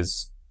it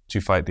is to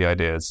fight the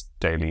ideas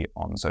daily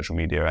on social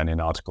media and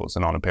in articles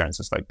and on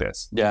appearances like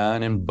this. Yeah,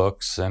 and in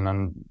books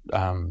and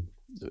on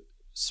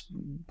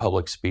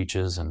public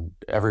speeches and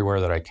everywhere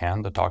that I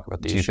can to talk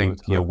about the issue. Do you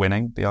think you're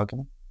winning the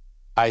argument?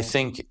 I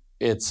think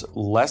it's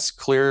less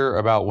clear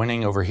about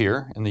winning over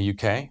here in the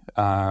UK,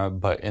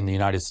 but in the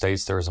United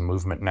States, there is a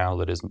movement now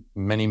that is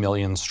many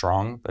millions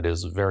strong, that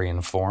is very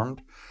informed.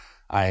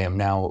 I am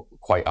now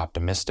quite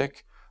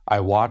optimistic. I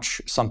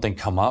watch something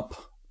come up,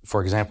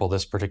 for example,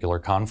 this particular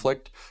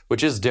conflict,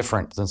 which is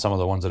different than some of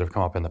the ones that have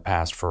come up in the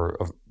past for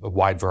a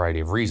wide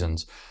variety of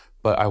reasons.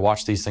 But I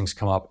watch these things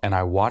come up, and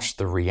I watch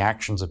the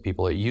reactions of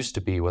people. It used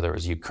to be, whether it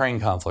was Ukraine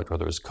conflict,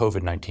 whether it was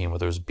COVID-19,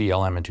 whether it was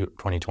BLM in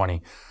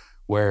 2020,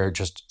 where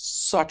just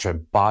such a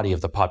body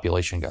of the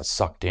population got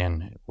sucked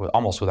in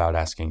almost without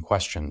asking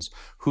questions.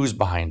 Who's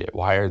behind it?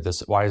 Why is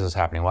this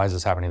happening? Why is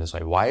this happening this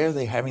way? Why are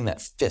they having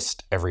that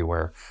fist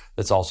everywhere?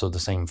 That's also the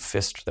same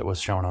fist that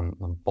was shown on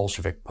the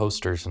Bolshevik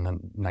posters in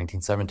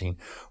 1917.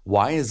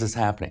 Why is this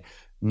happening?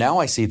 Now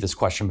I see this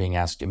question being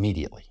asked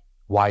immediately,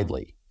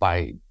 widely,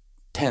 by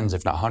tens,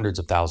 if not hundreds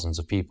of thousands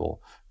of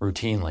people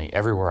routinely.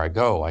 Everywhere I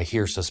go, I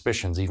hear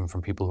suspicions, even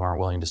from people who aren't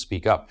willing to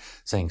speak up,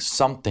 saying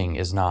something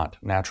is not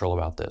natural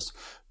about this.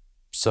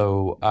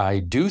 So I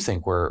do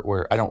think whether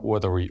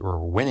we're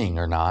winning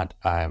or not,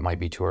 it might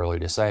be too early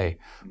to say,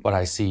 but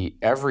I see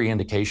every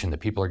indication that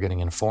people are getting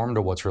informed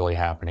of what's really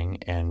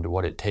happening and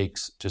what it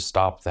takes to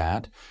stop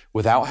that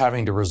without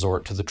having to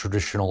resort to the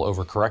traditional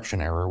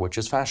overcorrection error, which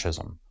is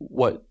fascism.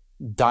 What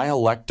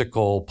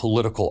dialectical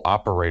political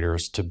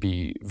operators, to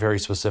be very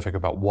specific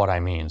about what I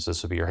mean, so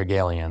this would be your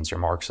Hegelians, your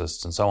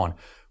Marxists, and so on,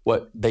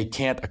 what they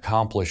can't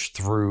accomplish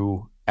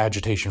through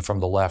agitation from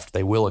the left,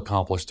 they will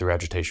accomplish through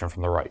agitation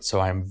from the right. So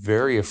I'm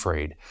very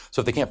afraid. So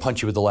if they can't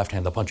punch you with the left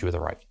hand, they'll punch you with the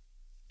right.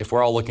 If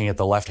we're all looking at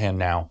the left hand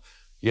now,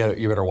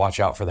 you better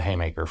watch out for the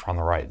haymaker from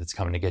the right that's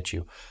coming to get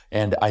you.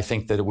 And I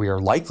think that we are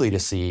likely to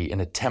see an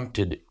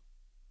attempted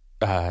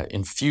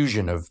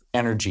infusion of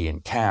energy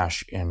and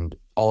cash and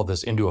all of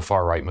this into a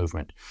far-right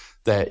movement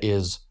that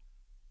is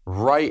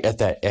right at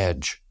that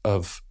edge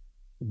of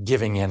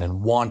giving in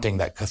and wanting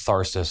that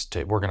catharsis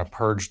we're going to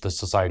purge the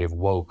society of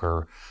woke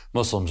or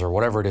Muslims or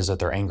whatever it is that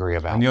they're angry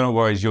about. And you're not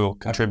worried you're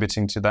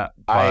contributing to that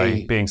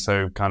by being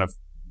so kind of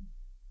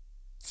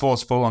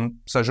forceful on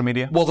social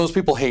media? Well, those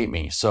people hate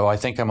me, so I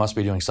think I must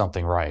be doing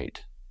something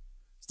right.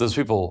 Those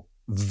people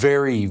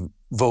very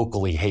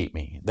vocally hate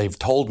me. They've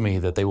told me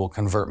that they will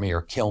convert me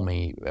or kill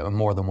me on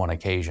more than one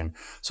occasion.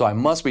 So I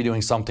must be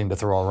doing something to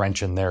throw a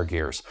wrench in their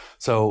gears.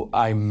 So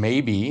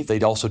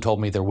they'd also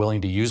told me they're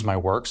willing to use my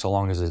work so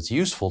long as it's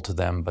useful to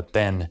them, but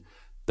then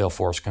they'll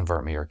force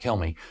convert me or kill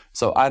me.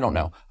 So I don't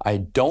know. I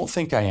don't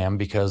think I am,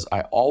 because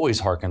I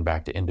always hearken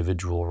back to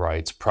individual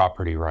rights,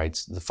 property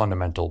rights, the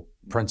fundamental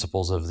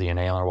principles of the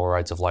inalienable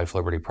rights of life,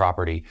 liberty,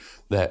 property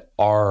that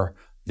are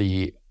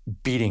the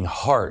beating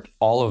heart.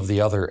 All of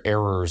the other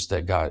errors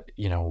that got,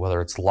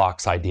 whether it's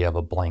Locke's idea of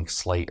a blank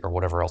slate or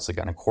whatever else that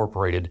got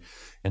incorporated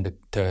into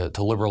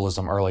to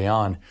liberalism early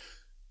on,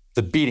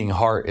 the beating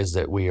heart is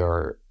that we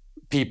are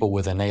people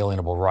with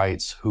inalienable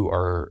rights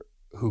who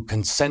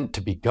consent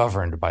to be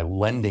governed by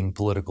lending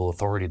political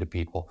authority to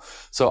people.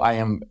 So I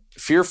am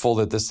fearful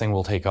that this thing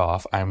will take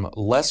off. I'm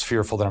less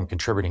fearful that I'm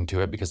contributing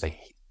to it, because they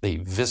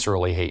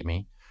viscerally hate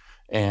me.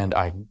 And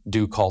I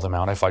do call them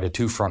out. I fight a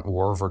two-front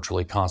war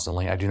virtually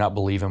constantly. I do not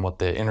believe in what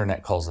the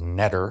internet calls a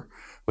netter,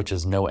 which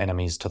is no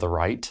enemies to the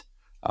right.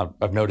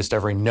 I've noticed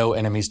every no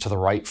enemies to the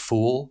right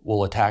fool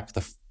will attack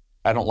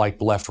I don't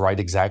like left-right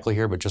exactly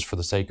here, but just for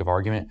the sake of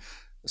argument,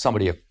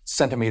 somebody a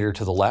centimeter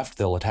to the left,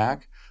 they'll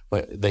attack,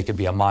 but they could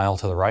be a mile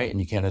to the right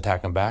and you can't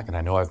attack them back. And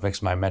I know I've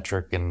mixed my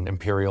metric and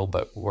imperial,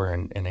 but we're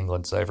in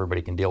England, so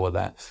everybody can deal with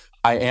that.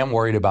 I am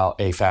worried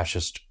about a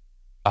fascist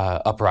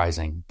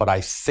uprising, but I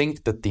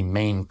think that the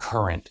main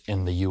current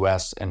in the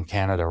US and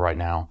Canada right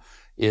now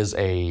is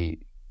a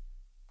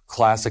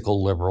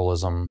classical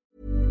liberalism.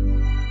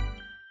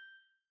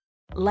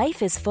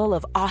 Life is full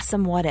of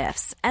awesome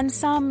what-ifs, and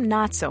some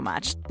not so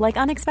much, like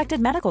unexpected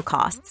medical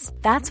costs.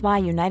 That's why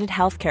United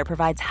Healthcare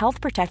provides Health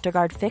Protector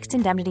Guard fixed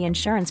indemnity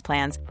insurance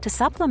plans to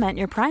supplement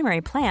your primary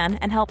plan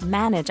and help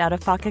manage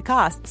out-of-pocket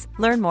costs.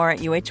 Learn more at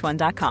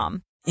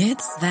uh1.com.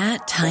 It's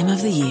that time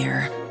of the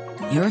year.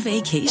 Your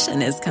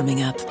vacation is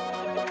coming up.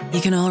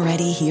 You can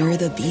already hear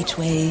the beach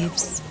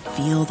waves,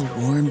 feel the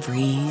warm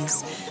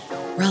breeze,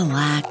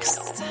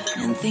 relax,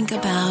 and think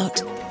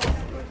about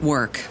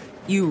work.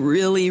 You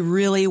really,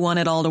 really want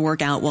it all to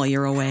work out while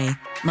you're away.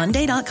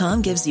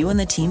 Monday.com gives you and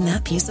the team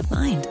that peace of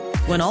mind.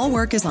 When all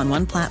work is on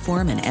one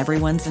platform and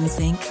everyone's in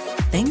sync,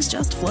 things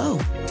just flow.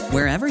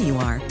 Wherever you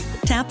are,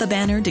 tap the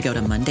banner to go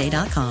to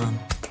Monday.com.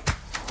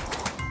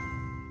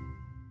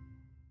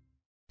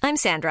 I'm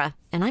Sandra,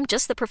 and I'm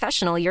just the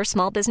professional your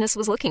small business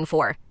was looking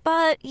for.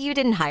 But you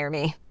didn't hire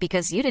me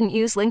because you didn't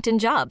use LinkedIn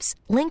Jobs.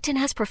 LinkedIn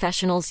has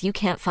professionals you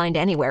can't find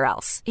anywhere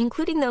else,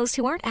 including those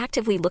who aren't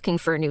actively looking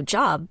for a new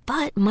job,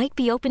 but might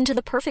be open to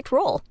the perfect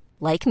role,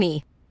 like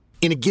me.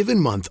 In a given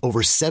month,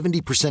 over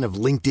 70% of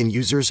LinkedIn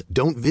users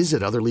don't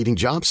visit other leading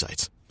job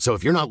sites. So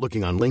if you're not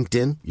looking on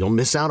LinkedIn, you'll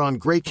miss out on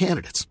great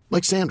candidates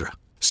like Sandra.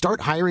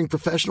 Start hiring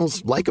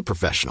professionals like a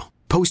professional.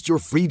 Post your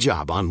free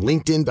job on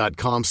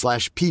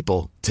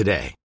linkedin.com/people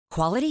today.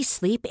 Quality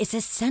sleep is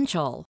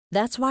essential.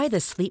 That's why the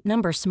Sleep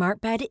Number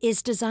Smart Bed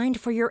is designed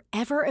for your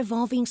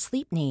ever-evolving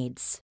sleep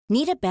needs.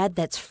 Need a bed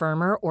that's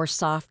firmer or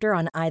softer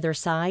on either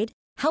side?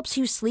 Helps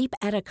you sleep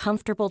at a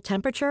comfortable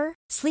temperature?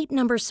 Sleep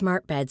Number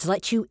Smart Beds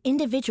let you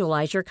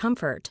individualize your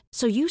comfort,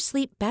 so you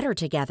sleep better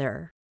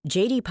together.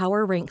 J.D.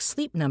 Power ranks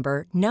Sleep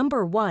Number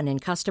number 1 in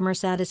customer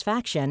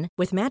satisfaction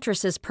with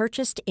mattresses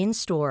purchased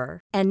in-store.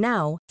 And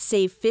now,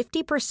 save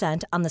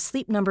 50% on the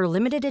Sleep Number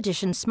Limited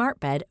Edition Smart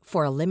Bed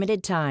for a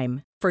limited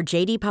time. For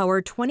J.D.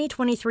 Power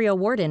 2023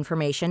 award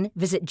information,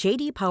 visit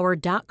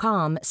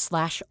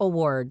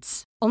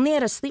jdpower.com/awards. Only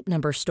at a Sleep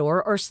Number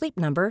store or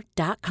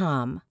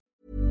sleepnumber.com.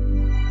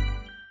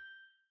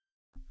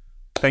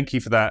 Thank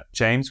you for that,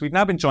 James. We've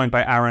now been joined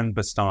by Aaron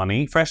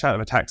Bastani, fresh out of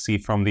a taxi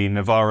from the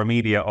Novara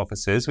Media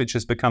offices, which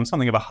has become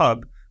something of a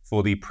hub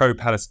for the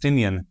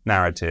pro-Palestinian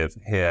narrative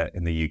here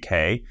in the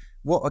UK.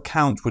 What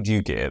account would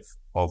you give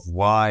of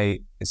why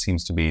it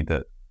seems to be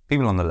that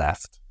people on the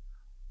left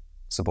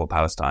support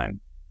Palestine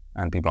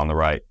and people on the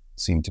right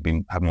seem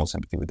to have more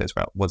sympathy with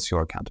Israel? What's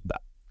your account of that?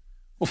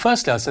 Well,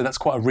 firstly, I'd say that's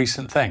quite a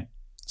recent thing.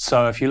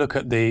 So if you look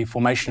at the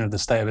formation of the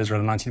State of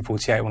Israel in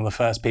 1948, one of the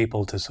first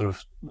people to sort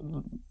of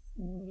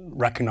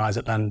recognize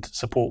it and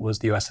support was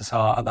the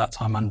USSR at that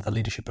time under the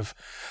leadership of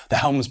the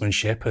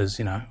helmsmanship, as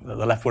the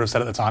left would have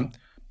said at the time,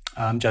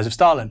 Joseph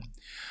Stalin.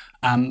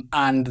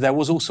 And there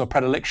was also a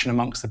predilection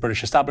amongst the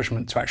British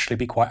establishment to actually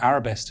be quite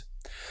Arabist.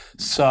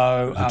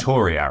 So the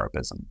Tory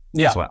Arabism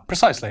as well.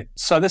 Precisely.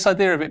 So this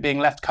idea of it being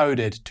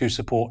left-coded to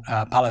support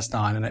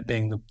Palestine and it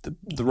being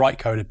the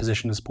right-coded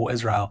position to support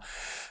Israel,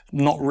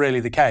 not really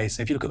the case.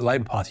 If you look at the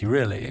Labour Party,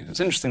 really, it's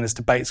interesting this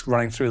debate's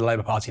running through the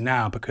Labour Party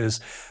now because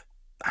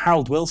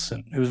Harold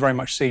Wilson, who was very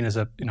much seen as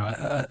a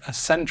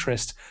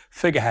centrist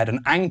figurehead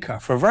and anchor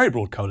for a very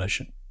broad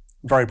coalition,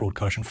 far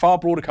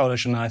broader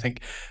coalition than I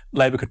think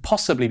Labour could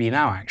possibly be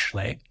now,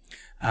 actually.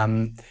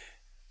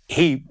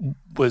 He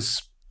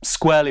was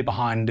squarely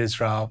behind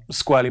Israel,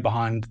 squarely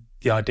behind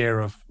the idea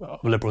of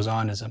liberal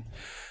Zionism.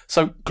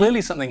 So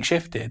clearly something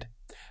shifted.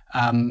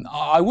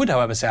 I would,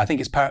 however, say I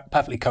think it's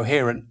perfectly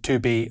coherent to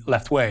be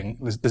left-wing,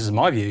 this is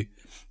my view,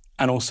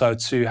 and also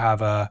to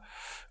have a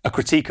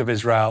critique of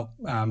Israel,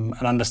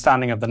 an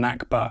understanding of the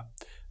Nakba,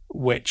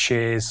 which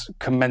is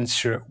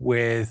commensurate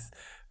with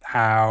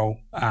how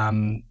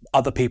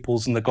other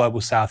peoples in the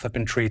global south have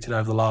been treated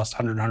over the last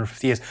 100,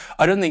 150 years.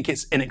 I don't think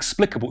it's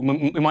inexplicable.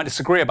 We might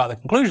disagree about the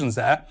conclusions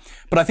there,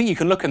 but I think you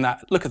can look at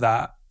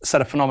that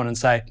set of phenomena and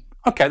say,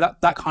 Okay,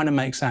 that kind of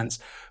makes sense.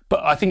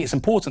 But I think it's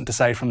important to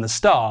say from the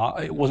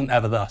start, it wasn't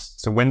ever thus.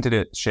 So when did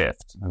it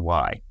shift and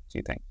why, do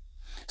you think?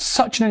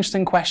 Such an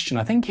interesting question.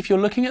 I think if you're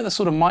looking at the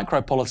sort of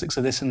micro-politics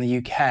of this in the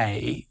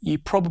UK, you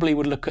probably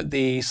would look at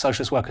the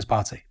Socialist Workers'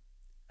 Party,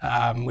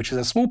 which is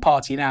a small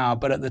party now,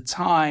 but at the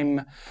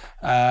time,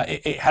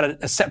 it had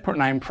a separate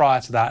name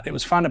prior to that. It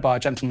was founded by a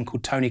gentleman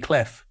called Tony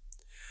Cliff,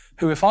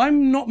 who, if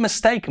I'm not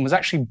mistaken, was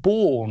actually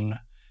born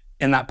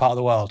in that part of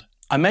the world.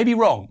 I may be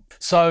wrong.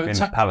 So In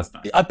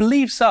Palestine? I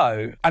believe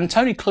so. And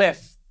Tony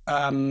Cliff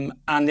and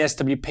the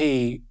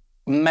SWP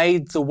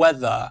made the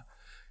weather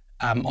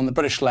on the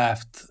British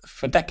left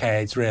for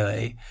decades,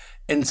 really,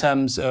 in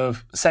terms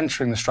of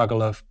centering the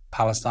struggle of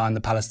Palestine,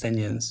 the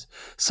Palestinians.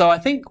 So I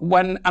think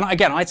and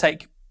again, I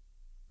take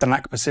the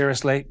Nakba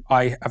seriously.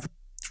 I have a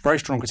very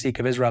strong critique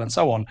of Israel and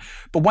so on.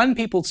 But when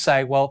people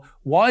say, well,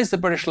 why is the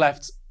British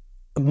left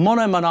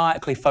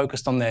monomaniacally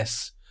focused on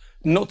this,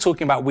 not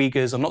talking about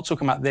Uyghurs, I'm not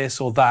talking about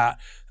this or that,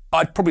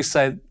 I'd probably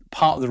say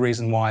part of the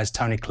reason why is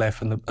Tony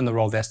Cliff and the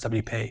role of the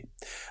SWP.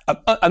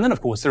 And then,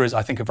 of course, there is,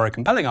 I think, a very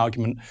compelling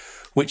argument,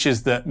 which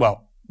is that,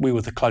 well, we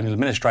were the colonial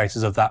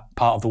administrators of that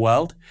part of the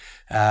world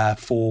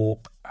for,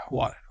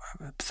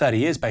 30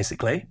 years,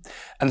 basically.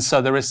 And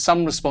so there is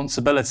some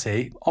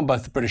responsibility on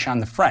both the British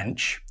and the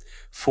French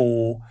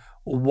for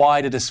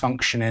wider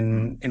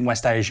dysfunction in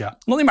West Asia.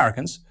 Not the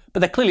Americans, but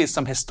there clearly is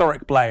some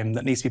historic blame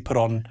that needs to be put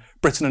on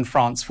Britain and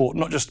France for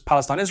not just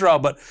Palestine, Israel,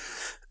 but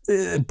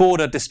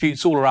border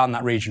disputes all around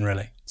that region,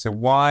 really. So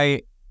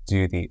why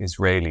do the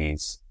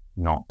Israelis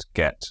not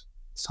get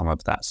some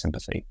of that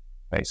sympathy,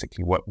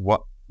 basically?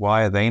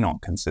 Why are they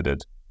not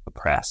considered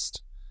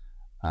oppressed?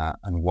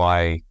 And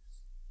why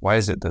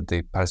is it that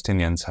the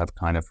Palestinians have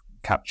kind of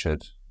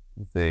captured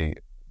the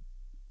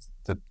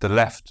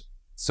left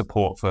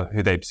support for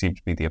who they perceive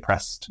to be the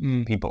oppressed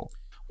people?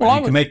 Well,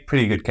 you can make a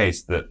pretty good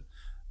case that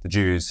the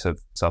Jews have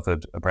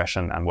suffered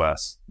oppression and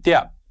worse.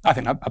 Yeah, I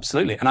think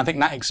absolutely. And I think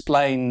that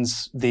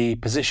explains the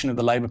position of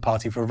the Labour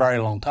Party for a very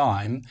long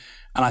time.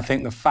 And I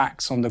think the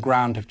facts on the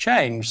ground have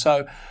changed.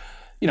 So,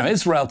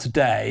 Israel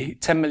today,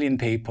 10 million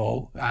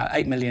people,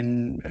 8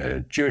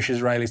 million Jewish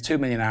Israelis, 2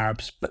 million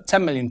Arabs, but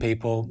 10 million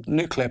people,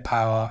 nuclear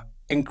power,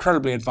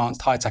 incredibly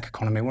advanced high-tech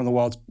economy, one of the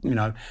world's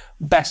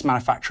best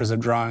manufacturers of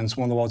drones,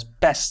 one of the world's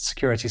best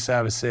security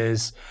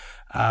services,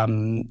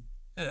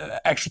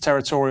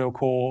 extraterritorial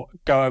corps,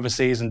 go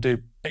overseas and do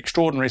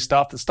extraordinary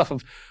stuff, the stuff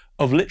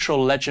of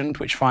literal legend,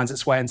 which finds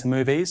its way into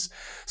movies.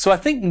 So I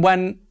think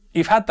when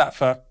you've had that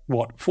for,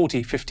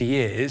 40, 50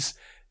 years,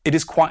 it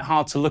is quite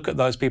hard to look at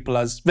those people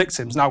as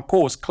victims. Now, of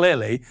course,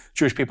 clearly,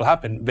 Jewish people have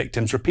been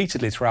victims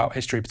repeatedly throughout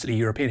history, particularly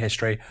European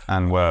history.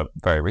 And were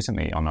very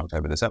recently on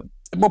October the 7th.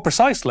 Well,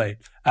 precisely.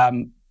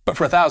 But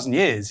for 1,000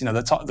 years,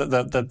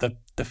 the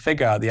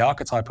figure, the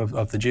archetype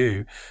of the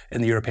Jew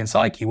in the European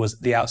psyche was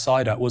the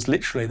outsider, was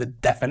literally the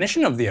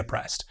definition of the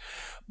oppressed.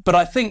 But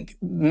I think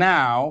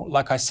now,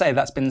 like I say,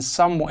 that's been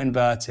somewhat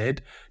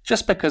inverted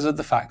just because of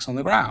the facts on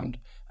the ground.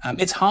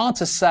 It's hard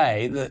to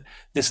say that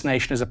this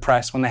nation is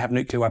oppressed when they have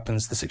nuclear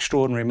weapons, this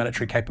extraordinary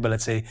military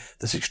capability,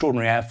 this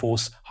extraordinary air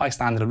force, high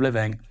standard of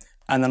living,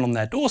 and then on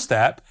their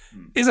doorstep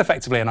is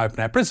effectively an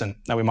open-air prison.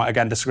 Now, we might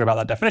again disagree about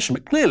that definition,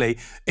 but clearly,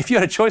 if you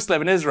had a choice to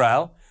live in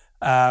Israel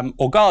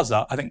or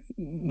Gaza, I think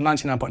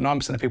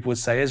 99.9% of people would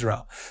say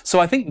Israel. So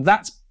I think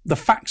that's the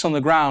facts on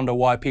the ground are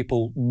why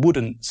people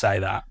wouldn't say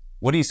that.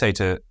 What do you say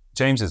to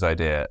James's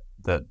idea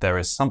that there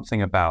is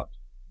something about,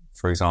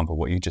 for example,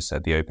 what you just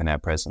said, the open-air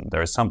prison,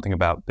 there is something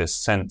about this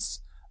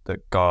sense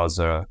that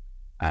Gaza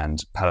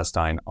and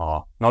Palestine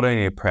are not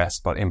only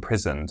oppressed but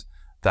imprisoned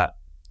that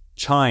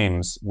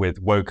chimes with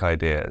woke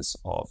ideas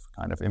of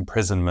kind of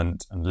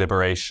imprisonment and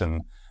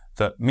liberation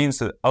that means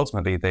that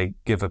ultimately they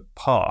give a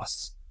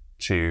pass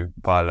to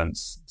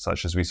violence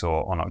such as we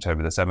saw on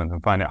October the 7th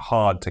and find it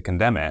hard to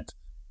condemn it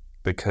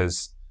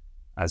because,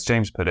 as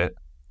James put it,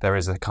 there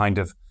is a kind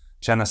of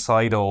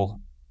genocidal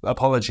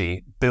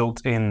apology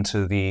built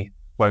into the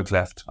woke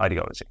left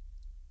ideology.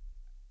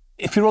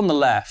 If you're on the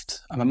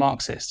left, I'm a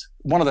Marxist.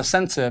 One of the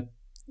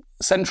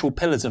central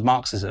pillars of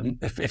Marxism,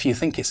 if you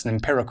think it's an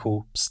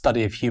empirical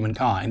study of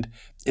humankind,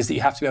 is that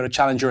you have to be able to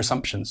challenge your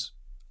assumptions.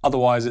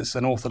 Otherwise, it's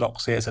an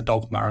orthodoxy, it's a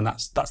dogma, and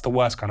that's the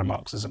worst kind of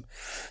Marxism.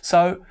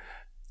 So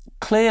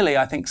clearly,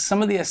 I think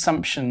some of the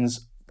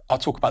assumptions, I'll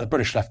talk about the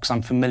British left because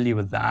I'm familiar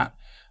with that,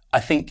 I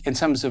think in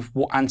terms of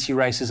what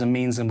anti-racism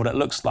means and what it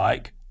looks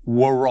like,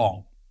 were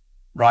wrong,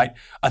 right?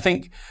 I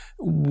think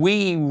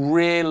we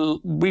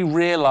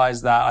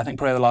realised that, I think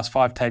probably the last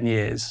 5-10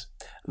 years,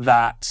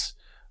 that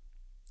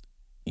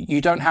you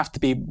don't have to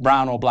be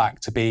brown or black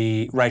to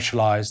be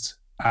racialised,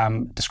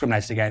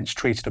 discriminated against,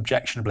 treated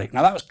objectionably.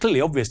 Now, that was clearly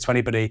obvious to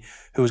anybody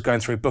who was going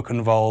through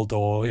Buchenwald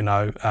or,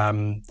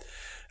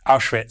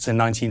 Auschwitz in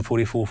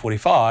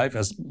 1944-45,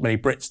 as many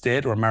Brits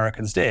did, or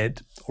Americans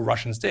did, or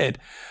Russians did.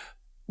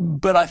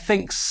 But I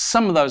think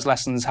some of those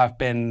lessons have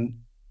been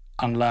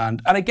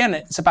unlearned. And again,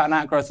 it's about an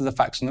outgrowth of the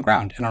facts on the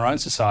ground. In our own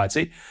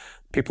society,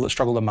 people that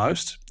struggle the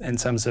most in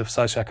terms of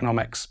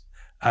socioeconomics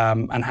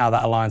and how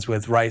that aligns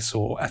with race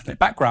or ethnic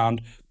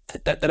background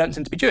they don't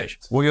tend to be Jewish.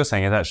 What you're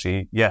saying is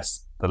actually,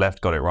 yes, the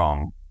left got it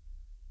wrong.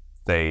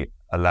 They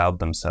allowed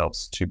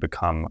themselves to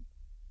become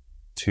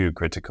too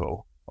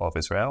critical of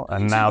Israel,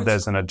 and now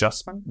there's an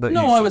adjustment that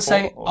No, you I would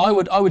say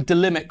support, I would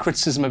delimit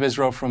criticism of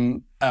Israel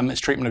from its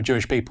treatment of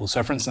Jewish people.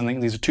 So, for instance, I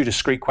think these are two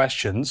discrete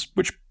questions,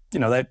 which, you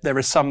know, there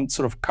is some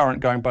sort of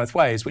current going both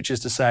ways, which is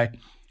to say,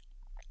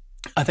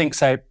 I think,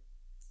 say,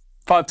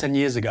 5-10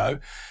 years ago,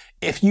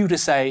 if you were to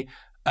say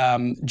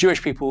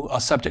Jewish people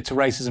are subject to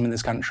racism in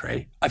this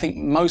country, I think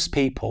most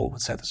people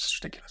would say this is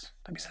ridiculous.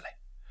 Don't be silly.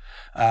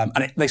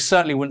 And they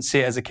certainly wouldn't see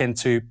it as akin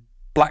to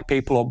black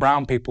people or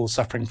brown people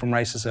suffering from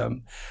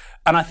racism.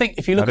 And I think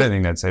if you look I don't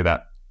think they'd say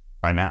that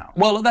right now.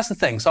 Well, that's the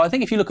thing. So I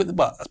think if you look at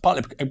that's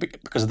partly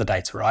because of the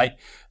data, right?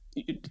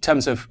 In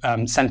terms of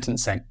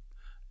sentencing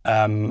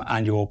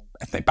and your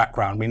ethnic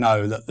background, we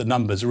know that the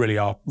numbers really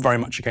are very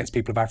much against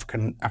people of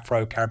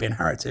Afro-Caribbean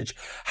heritage.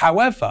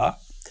 However,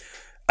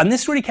 and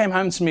this really came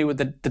home to me with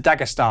the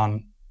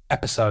Dagestan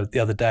episode the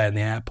other day in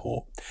the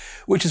airport,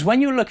 which is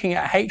when you're looking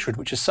at hatred,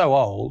 which is so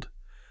old,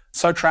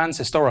 so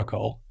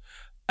trans-historical,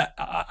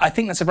 I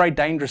think that's a very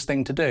dangerous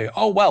thing to do.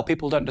 Oh, well,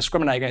 people don't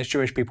discriminate against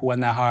Jewish people when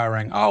they're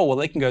hiring. Oh, well,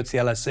 they can go to the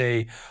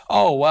LSE.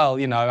 Oh, well,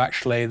 you know,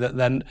 actually,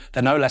 then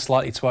they're no less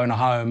likely to own a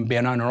home, be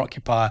an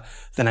owner-occupier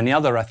than any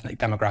other ethnic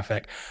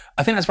demographic.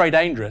 I think that's very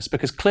dangerous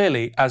because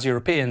clearly, as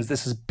Europeans,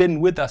 this has been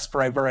with us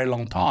for a very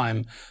long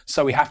time,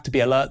 so we have to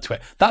be alert to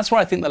it. That's where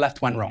I think the left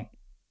went wrong.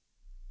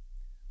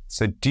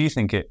 So do you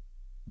think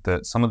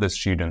that some of the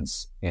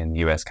students in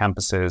US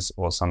campuses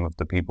or some of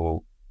the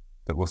people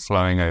that were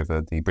flowing over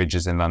the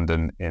bridges in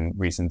London in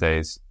recent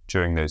days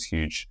during those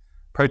huge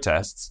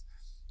protests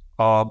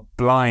are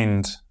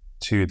blind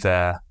to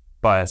their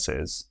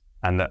biases,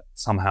 and that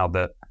somehow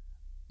the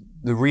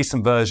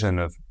recent version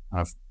of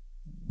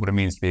what it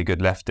means to be a good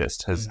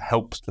leftist has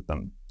helped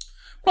them?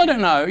 Well, I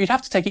don't know. You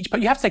have to take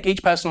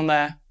each person on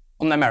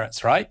their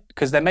merits, right?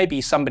 Because there may be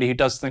somebody who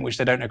does something which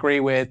they don't agree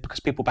with because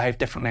people behave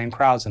differently in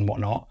crowds and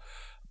whatnot.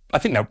 I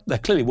think there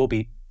clearly will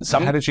be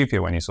some. How did you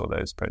feel when you saw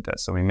those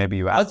protests? I mean, maybe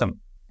you were at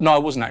them. No, I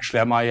wasn't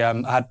actually. I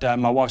had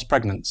my wife's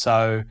pregnant,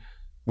 so.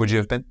 Would you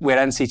have been? We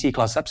had NCT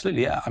classes,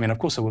 absolutely, yeah. I mean, of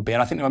course I would be.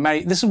 And I think there were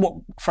many, this is what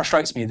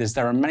frustrates me, is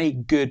there are many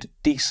good,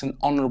 decent,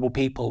 honourable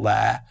people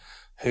there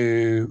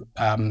who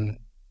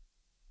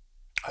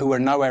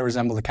nowhere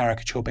resemble the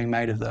caricature being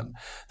made of them.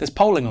 There's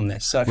polling on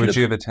this. So would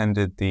you have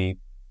attended the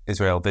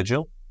Israel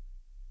vigil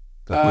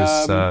that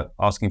was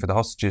asking for the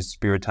hostages to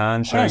be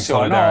returned, showing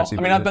solidarity?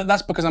 I mean, but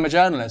that's because I'm a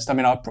journalist. I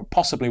mean, I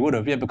possibly would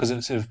have, yeah, because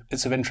it's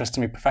of interest to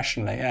me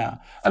professionally, yeah.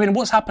 I mean,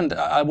 what's happened,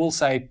 I will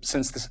say,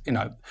 since this, you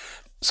know.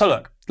 So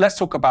look, let's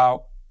talk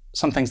about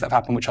some things that have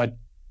happened which I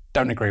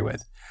don't agree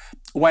with.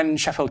 When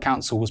Sheffield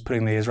Council was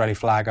putting the Israeli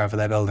flag over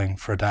their building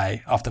for a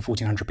day after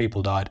 1,400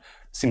 people died,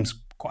 seems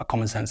quite a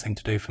common sense thing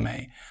to do for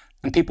me.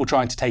 And people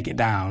trying to take it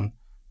down,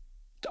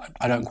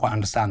 I don't quite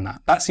understand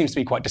that. That seems to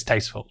be quite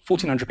distasteful.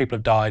 1,400 people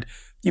have died.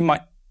 You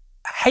might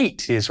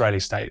hate the Israeli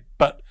state,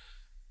 but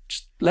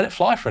just let it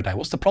fly for a day.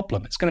 What's the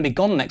problem? It's going to be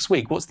gone next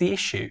week. What's the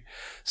issue?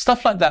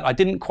 Stuff like that I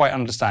didn't quite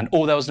understand.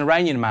 Or there was an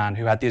Iranian man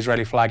who had the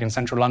Israeli flag in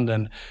central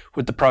London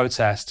with the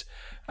protest.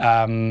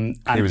 And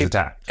he was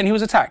attacked. And he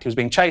was attacked. He was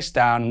being chased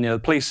down, and the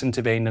police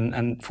intervened,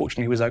 and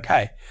fortunately he was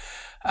okay.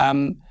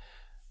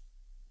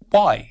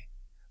 Why?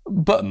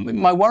 But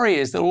my worry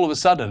is that all of a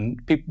sudden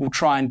people will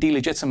try and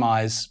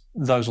delegitimize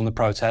those on the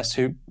protest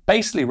who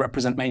basically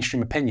represent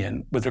mainstream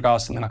opinion with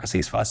regards to something like a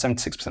ceasefire.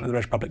 76% of the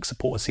British public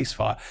support a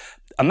ceasefire.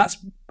 And that's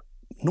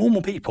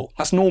normal people,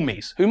 that's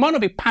normies, who might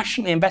not be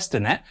passionately invested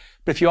in it,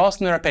 but if you ask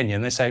them their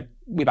opinion, they say,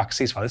 we back a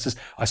ceasefire.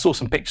 I saw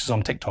some pictures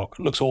on TikTok,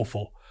 it looks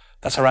awful.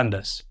 That's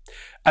horrendous.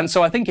 And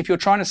so I think if you're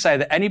trying to say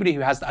that anybody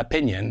who has that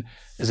opinion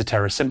is a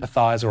terrorist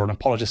sympathizer or an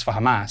apologist for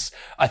Hamas,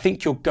 I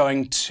think you're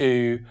going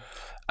to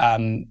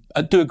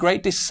do a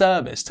great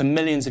disservice to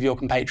millions of your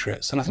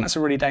compatriots. And I think that's a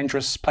really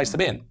dangerous place to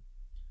be in.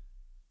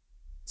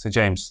 So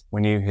James,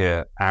 when you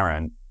hear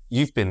Aaron,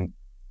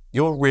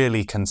 you're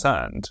really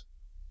concerned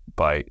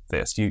by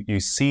this.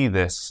 You see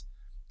this,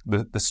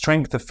 the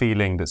strength of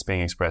feeling that's being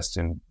expressed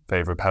in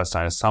favour of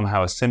Palestine is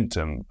somehow a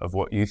symptom of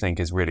what you think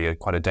is really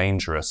quite a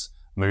dangerous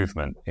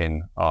movement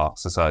in our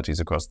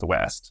societies across the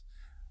West.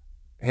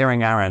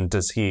 Hearing Aaron,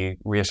 does he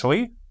reassure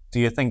you?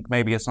 Do you think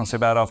maybe it's not so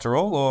bad after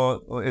all,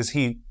 or is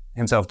he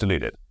himself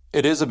deluded?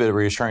 It is a bit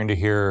reassuring to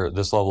hear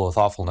this level of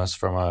thoughtfulness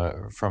from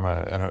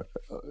an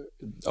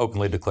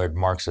openly declared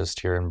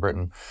Marxist here in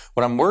Britain.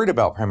 What I'm worried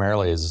about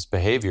primarily is this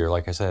behavior,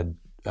 like I said,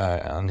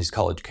 on these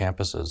college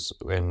campuses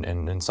and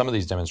in some of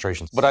these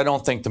demonstrations. But I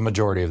don't think the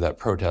majority of that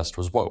protest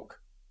was woke.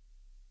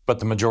 But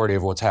the majority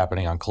of what's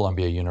happening on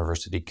Columbia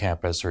University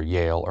campus or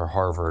Yale or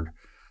Harvard,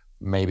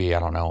 maybe, I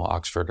don't know,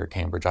 Oxford or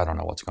Cambridge, I don't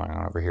know what's going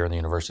on over here in the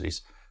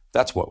universities,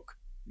 that's woke.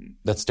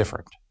 That's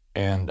different.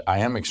 And I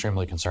am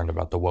extremely concerned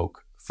about the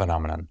woke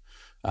phenomenon.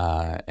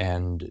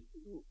 And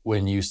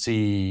when you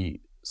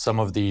see some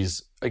of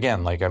these,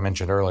 again, like I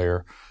mentioned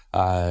earlier,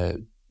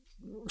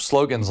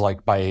 slogans like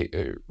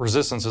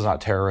resistance is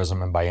not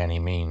terrorism and by any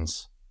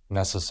means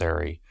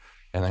necessary,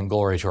 and then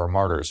glory to our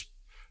martyrs.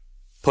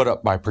 put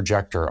up by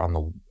projector on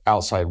the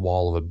outside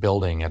wall of a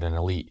building at an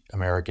elite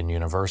American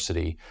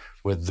university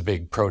with the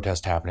big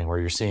protest happening, where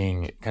you're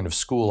seeing kind of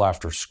school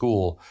after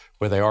school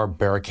where they are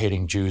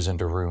barricading Jews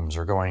into rooms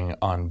or going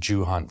on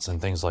Jew hunts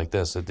and things like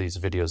this. These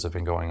videos have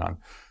been going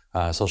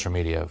on social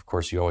media. Of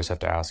course, you always have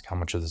to ask how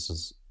much of this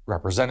is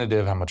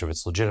representative, how much of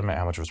it's legitimate,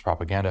 how much of it's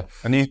propaganda.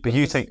 And you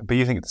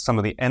think some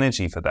of the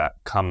energy for that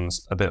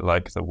comes a bit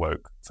like the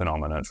woke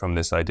phenomenon, from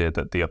this idea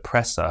that the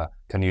oppressor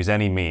can use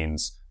any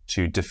means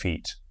to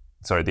defeat.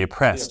 Sorry, the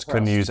oppressed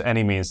can use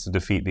any means to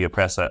defeat the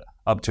oppressor,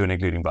 up to and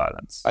including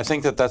violence. I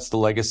think that's the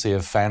legacy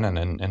of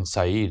Fanon and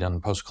Said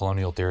on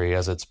post-colonial theory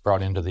as it's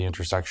brought into the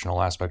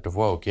intersectional aspect of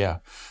woke, yeah.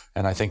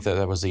 And I think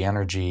that was the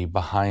energy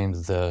behind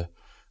the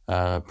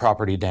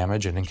property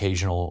damage and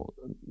occasional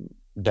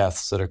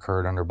deaths that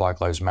occurred under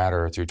Black Lives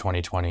Matter through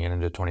 2020 and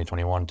into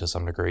 2021 to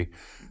some degree.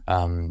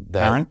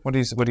 Aaron, what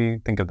do you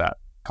think of that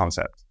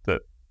concept?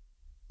 That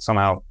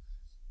somehow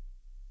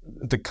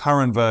the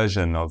current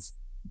version of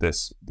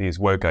these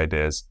woke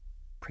ideas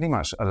pretty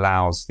much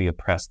allows the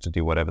oppressed to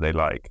do whatever they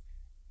like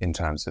in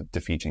terms of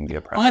defeating the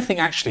oppressed. I think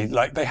actually,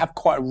 they have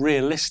quite a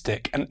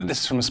realistic, and this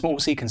is from a small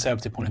c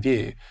conservative point of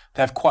view,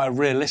 they have quite a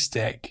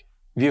realistic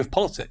view of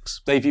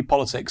politics. They view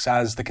politics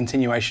as the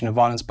continuation of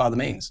violence by other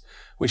means,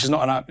 which is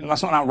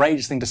that's not an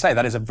outrageous thing to say.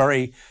 That is a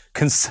very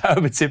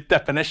conservative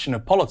definition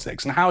of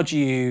politics. And how do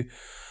you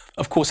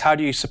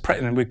suppress,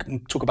 and we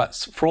can talk about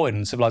Freud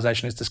and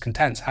civilization as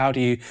discontents, how do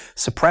you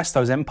suppress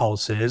those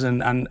impulses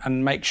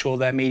and make sure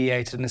they're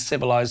mediated in a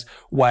civilized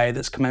way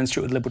that's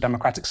commensurate with liberal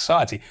democratic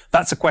society?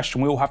 That's a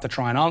question we all have to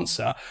try and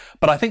answer.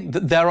 But I think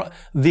that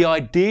the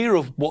idea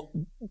of what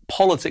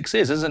politics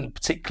isn't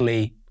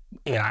particularly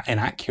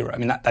inaccurate. I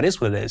mean, that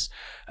is what it is.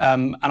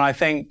 And I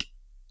think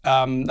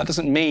that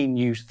doesn't mean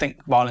you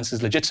think violence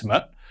is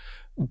legitimate.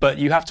 But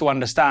you have to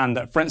understand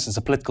that, for instance,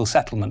 a political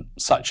settlement,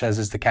 such as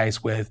is the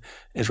case with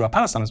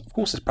Israel-Palestine, of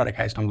course, is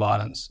predicated on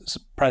violence. It's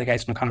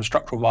predicated on a kind of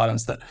structural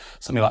violence that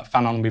somebody like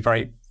Fanon will be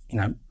very,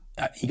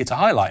 eager to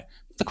highlight.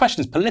 The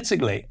question is,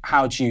 politically,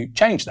 how do you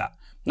change that?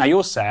 Now,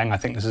 you're saying, I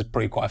think this is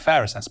probably quite a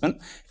fair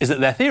assessment, is that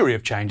their theory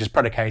of change is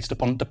predicated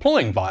upon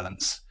deploying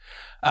violence.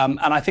 And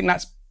I think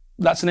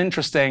that's an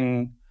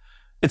interesting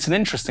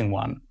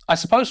one. I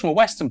suppose from a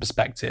Western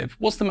perspective,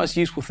 what's the most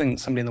useful thing that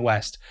somebody in the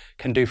West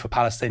can do for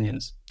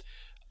Palestinians?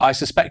 I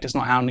suspect it's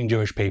not hounding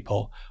Jewish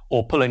people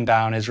or pulling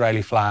down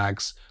Israeli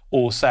flags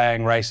or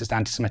saying racist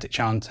anti-Semitic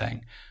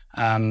chanting.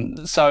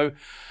 So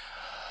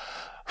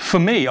for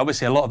me,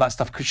 obviously, a lot of that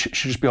stuff should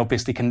just be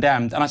obviously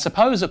condemned. And I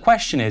suppose the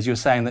question is, you're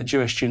saying that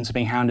Jewish students are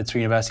being hounded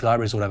through university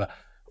libraries or whatever.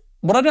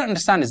 What I don't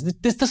understand is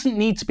this doesn't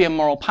need to be a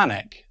moral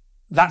panic.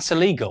 That's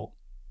illegal.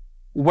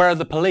 Where are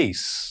the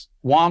police?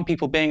 Why aren't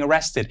people being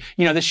arrested?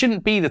 This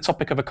shouldn't be the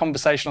topic of a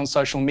conversation on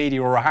social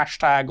media or a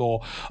hashtag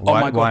or, oh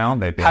my God. Why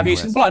aren't they being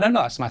arrested? Well, I don't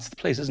know. That's a matter of the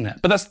police, isn't it?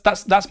 But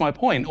that's my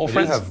point. Or I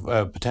do have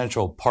a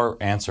potential part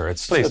answer.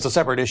 It's a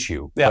separate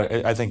issue. Yeah.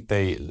 But I think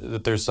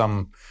that there's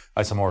some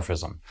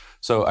isomorphism.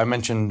 So I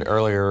mentioned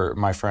earlier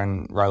my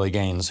friend Riley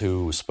Gaines,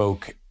 who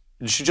spoke.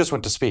 She just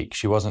went to speak.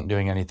 She wasn't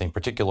doing anything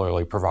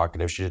particularly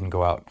provocative. She didn't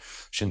go out.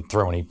 She didn't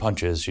throw any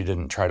punches. She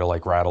didn't try to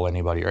rattle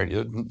anybody.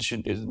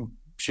 She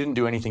didn't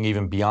do anything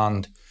even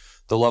beyond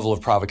the level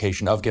of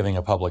provocation of giving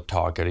a public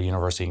talk at a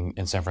university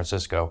in San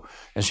Francisco,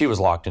 and she was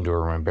locked into a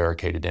room and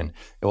barricaded in.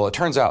 Well, it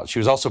turns out she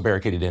was also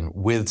barricaded in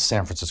with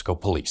San Francisco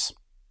police.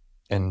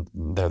 And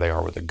there they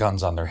are with the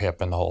guns on their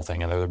hip and the whole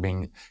thing, and they're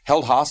being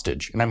held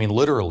hostage. And I mean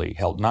literally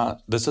held,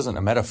 this isn't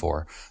a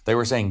metaphor. They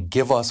were saying,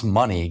 give us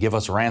money, give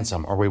us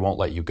ransom, or we won't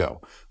let you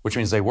go, which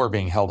means they were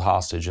being held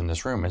hostage in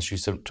this room. And she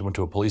went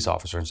to a police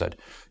officer and said,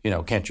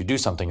 can't you do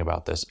something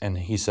about this? And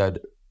he said,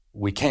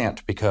 we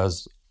can't,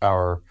 because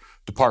our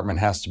department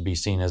has to be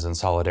seen as in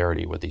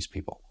solidarity with these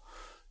people.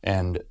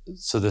 And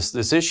so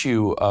this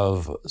issue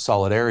of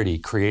solidarity,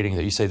 creating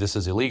that, you say this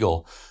is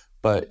illegal,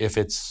 but if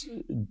it's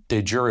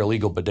de jure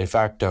illegal but de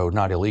facto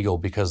not illegal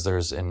because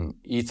there's an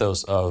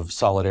ethos of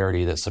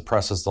solidarity that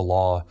suppresses the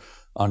law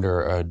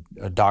under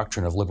a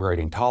doctrine of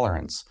liberating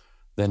tolerance,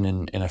 then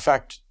in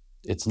effect,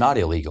 it's not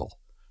illegal.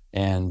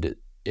 And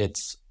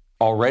it's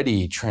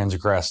already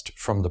transgressed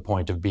from the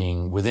point of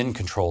being within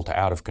control to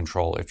out of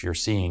control if you're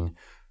seeing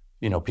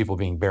people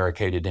being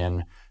barricaded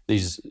in,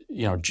 these,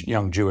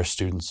 young Jewish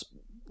students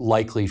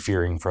likely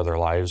fearing for their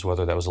lives,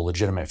 whether that was a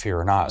legitimate fear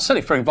or not.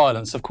 Certainly fearing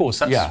violence, of course.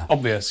 That's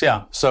obvious,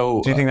 yeah.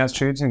 So, do you think that's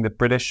true? Do you think the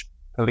British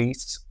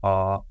police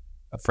are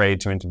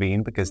afraid to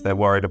intervene because they're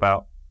worried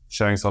about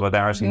showing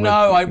solidarity?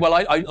 No,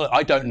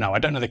 I don't know. I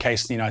don't know the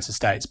case in the United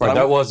States. But right,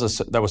 that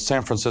was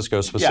San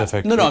Francisco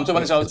specific. Yeah. No, I'm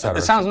talking about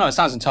it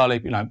sounds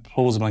entirely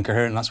plausible and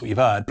coherent. And that's what you've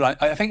heard.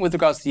 But I think with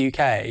regards to the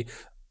UK,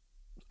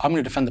 I'm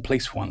going to defend the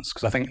police for once,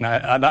 because I think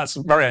that's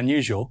very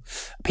unusual.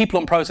 People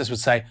on protest would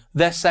say,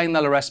 they're saying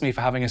they'll arrest me for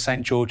having a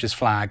St. George's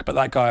flag, but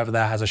that guy over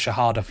there has a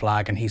Shahada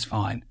flag and he's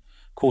fine.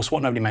 Of course,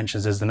 what nobody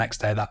mentions is the next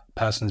day that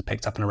person is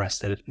picked up and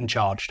arrested and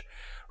charged,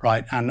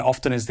 right? And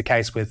often is the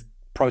case with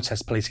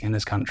protest policing in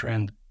this country,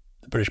 and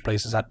the British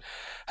police has had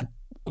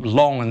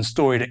long and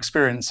storied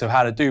experience of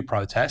how to do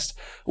protest.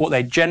 What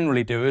they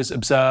generally do is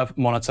observe,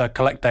 monitor,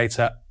 collect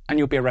data, and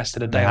you'll be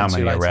arrested a day or two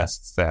later. How many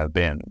arrests there have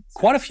been?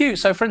 Quite a few.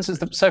 So, for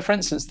instance,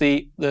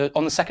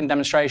 on the second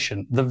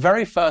demonstration, the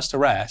very first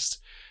arrest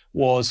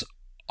was,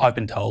 I've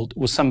been told,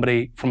 was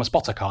somebody from a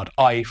spotter card,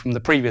 i.e. from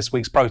the previous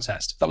week's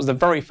protest. That was the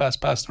very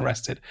first person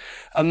arrested.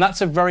 And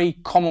that's a very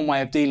common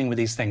way of dealing with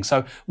these things.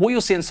 So what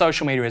you'll see in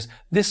social media is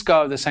this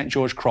guy with the St.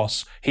 George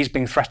Cross, he's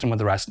being threatened with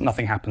arrest.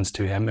 Nothing happens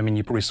to him. I mean,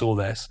 you probably saw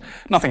this.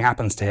 Nothing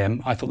happens to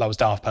him. I thought that was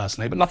daft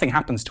personally, but nothing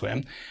happens to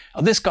him.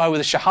 This guy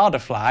with a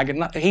Shahada flag,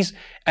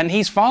 and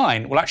he's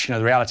fine. Well, actually, no,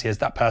 the reality is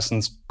that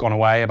person's gone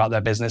away about their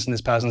business and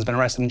this person's been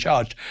arrested and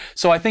charged.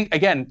 So I think,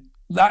 again,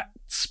 that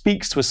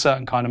speaks to a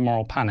certain kind of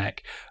moral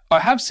panic. I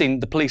have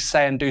seen the police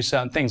say and do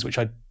certain things which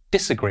I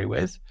disagree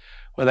with,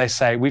 where they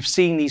say, we've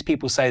seen these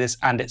people say this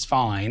and it's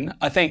fine.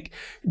 I think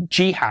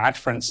jihad,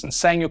 for instance,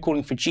 saying you're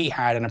calling for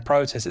jihad in a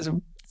protest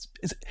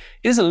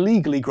is a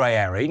legally grey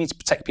area. You need to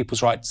protect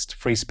people's rights to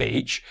free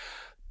speech.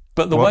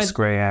 But what's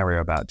grey area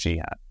about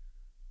jihad?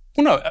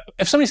 Well, no,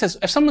 if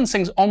someone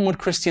sings Onward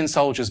Christian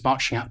Soldiers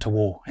Marching Out to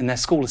War in their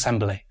school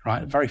assembly,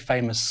 right, a very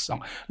famous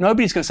song,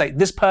 nobody's going to say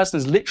this person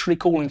is literally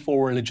calling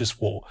for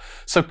religious war.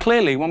 So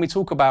clearly, when we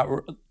talk about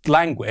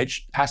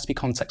language, it has to be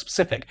context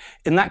specific.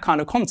 In that kind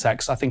of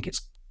context, I think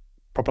it's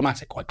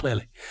problematic quite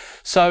clearly.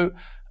 So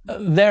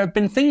there have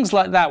been things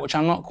like that which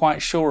I'm not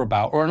quite sure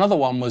about. Or another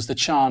one was the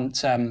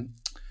chant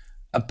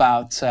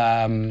about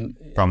from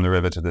the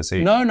river to the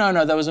sea.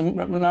 No. There was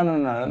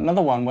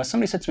another one where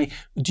somebody said to me,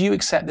 "Do you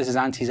accept this as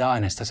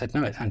anti-Zionist?" I said,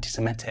 "No, it's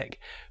anti-Semitic,"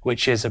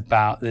 which is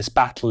about this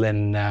battle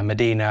in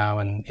Medina,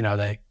 and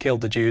they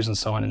killed the Jews and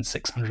so on in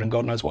 600 and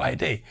God knows what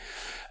AD.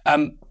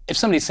 If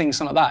somebody sings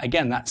something like that,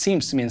 again, that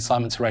seems to me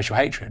incitement to racial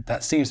hatred.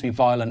 That seems to me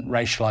violent,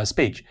 racialized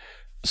speech.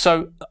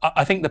 So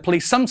I think the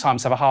police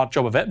sometimes have a hard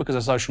job of it because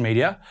of social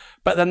media,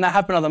 but then there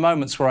have been other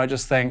moments where I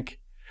just think,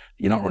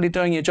 you're not really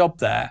doing your job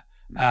there.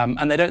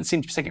 And they don't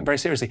seem to be taking it very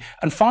seriously.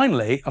 And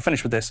finally, I'll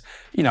finish with this,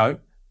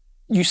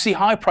 you see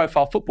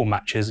high-profile football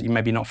matches, you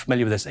may be not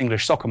familiar with this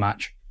English soccer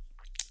match,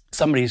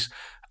 somebody's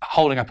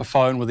holding up a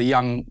phone with a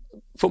young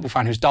football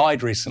fan who's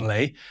died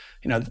recently,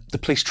 the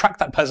police track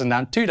that person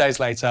down 2 days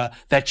later,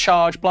 they're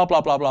charged, blah, blah,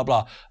 blah, blah,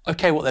 blah.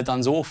 Okay, what they've done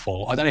is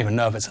awful. I don't even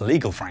know if it's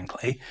illegal,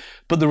 frankly.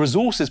 But the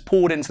resources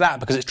poured into that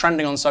because it's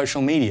trending on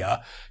social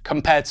media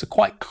compared to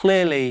quite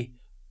clearly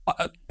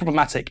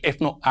problematic, if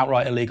not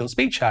outright illegal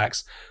speech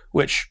acts,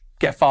 which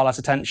get far less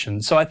attention.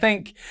 So I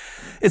think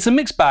it's a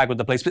mixed bag with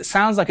the police, but it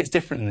sounds like it's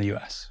different in the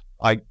US.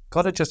 I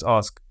got to just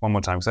ask one more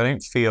time, because I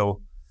don't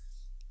feel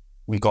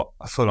we got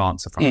a full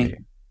answer from you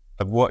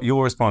of what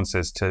your response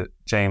is to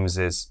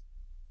James's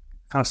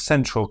kind of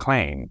central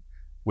claim,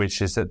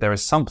 which is that there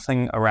is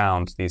something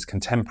around these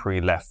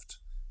contemporary left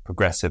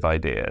progressive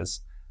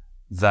ideas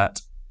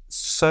that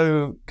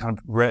so kind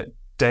of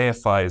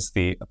deifies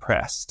the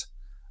oppressed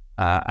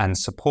and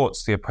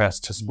supports the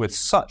oppressed with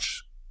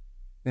such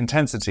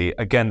intensity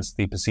against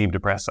the perceived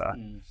oppressor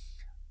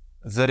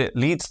that it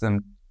leads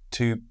them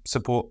to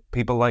support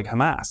people like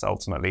Hamas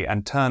ultimately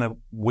and turn a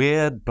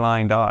weird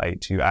blind eye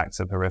to acts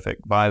of horrific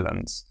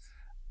violence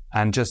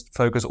and just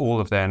focus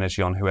all of their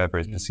energy on whoever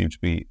is perceived to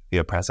be the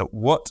oppressor.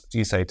 What do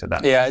you say to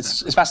that? Yeah,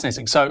 it's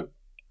fascinating. So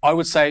I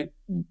would say,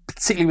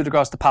 particularly with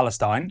regards to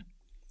Palestine,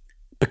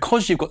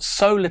 because you've got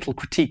so little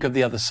critique of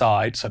the other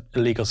side, so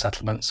illegal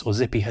settlements or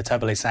Zippy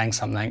Hateveli saying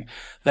something,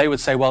 they would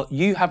say, well,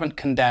 you haven't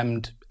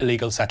condemned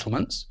illegal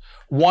settlements.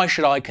 Why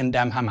should I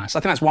condemn Hamas?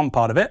 I think that's one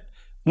part of it.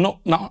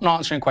 Not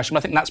answering a question, but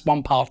I think that's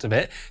one part of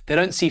it. They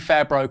don't see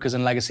fair brokers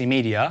and legacy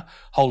media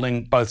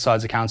holding both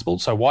sides accountable,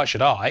 so why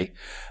should I?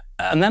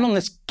 And then on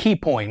this key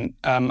point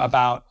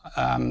about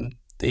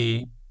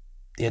the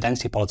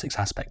identity politics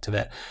aspect of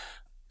it,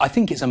 I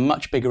think it's a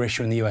much bigger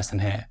issue in the US than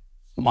here,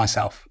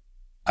 myself.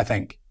 I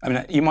think. I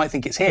mean, you might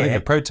think it's here. I think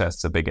the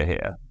protests are bigger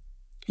here.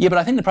 Yeah, but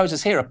I think the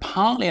protests here are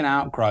partly an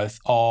outgrowth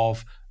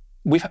of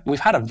we've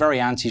had a very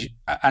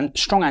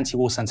strong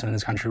anti-war sentiment in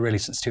this country really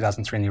since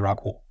 2003 in the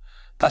Iraq War.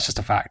 That's just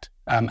a fact.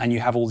 And you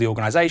have all the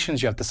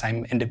organisations, you have the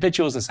same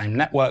individuals, the same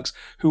networks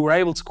who were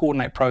able to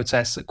coordinate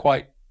protests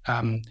quite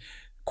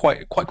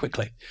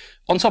quickly.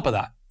 On top of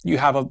that, you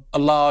have a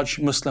large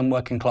Muslim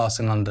working class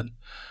in London.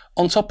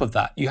 On top of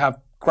that, you have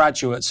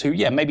graduates who,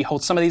 maybe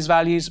hold some of these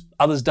values,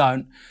 others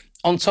don't.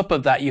 On top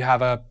of that, you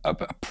have a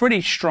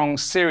pretty strong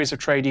series of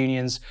trade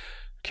unions,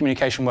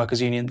 Communication Workers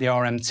Union, the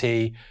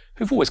RMT,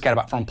 who've always cared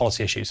about foreign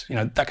policy issues.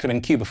 That could have been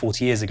Cuba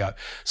 40 years ago.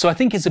 So I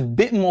think it's a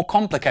bit more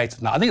complicated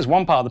than that. I think it's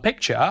one part of the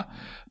picture,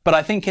 but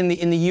I think in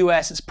the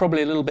US, it's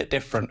probably a little bit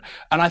different.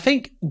 And I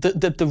think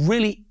the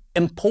really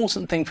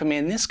important thing for me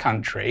in this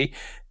country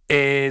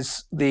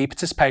is the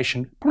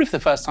participation, probably for the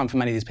first time for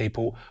many of these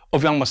people,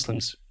 of young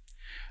Muslims.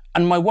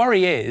 And my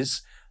worry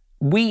is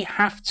we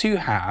have to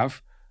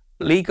have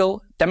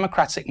legal,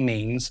 democratic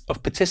means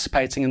of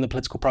participating in the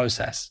political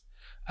process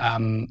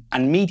and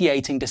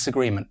mediating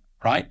disagreement.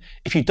 right?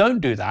 If you don't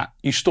do that,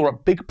 you store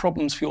up big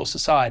problems for your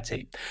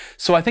society.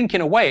 So I think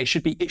in a way it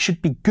should be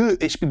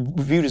good. It should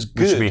be viewed as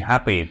good. We should be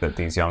happy that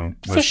these young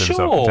Muslims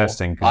are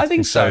protesting. I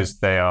think it shows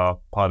they are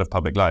part of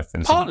public life.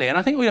 Partly, and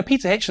I think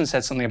Peter Hitchens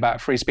said something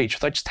about free speech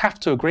that I just have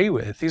to agree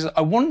with. He said,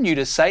 I want you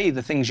to say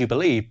the things you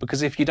believe,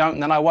 because if you don't,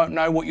 then I won't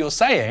know what you're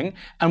saying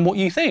and what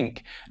you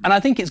think. And I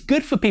think it's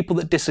good for people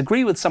that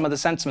disagree with some of the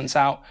sentiments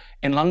out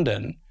in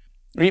London.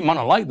 You might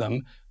not like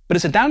them, but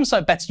it's a damn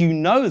sight better you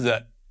know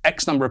that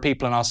X number of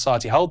people in our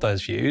society hold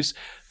those views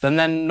than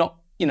then not,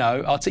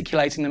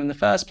 articulating them in the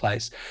first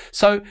place.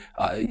 So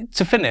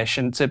to finish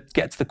and to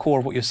get to the core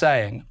of what you're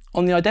saying,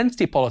 on the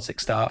identity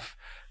politics stuff,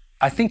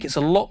 I think it's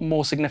a lot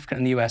more significant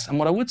in the US. And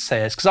what I would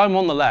say is, because I'm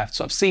on the left,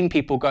 so I've seen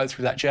people go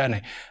through that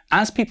journey.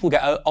 As people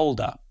get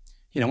older,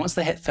 once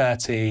they hit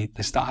 30,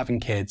 they start having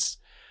kids,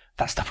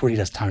 that stuff really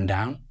does tone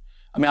down.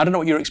 I mean, I don't know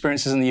what your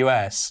experience is in the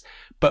US,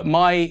 but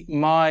my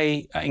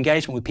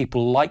engagement with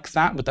people like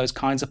that, with those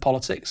kinds of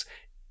politics,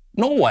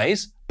 not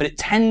always, but it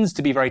tends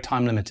to be very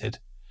time limited,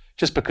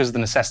 just because of the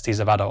necessities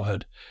of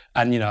adulthood.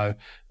 And,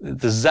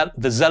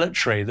 the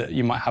zealotry that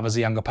you might have as a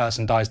younger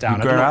person dies down.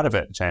 You grow out of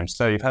it, James,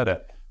 so you've heard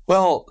it.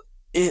 Well,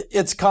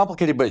 it's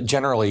complicated, but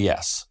generally,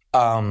 yes.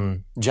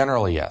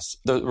 Generally, yes.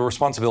 The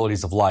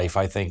responsibilities of life,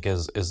 I think,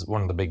 is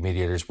one of the big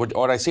mediators.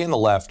 What I see in the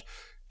left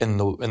in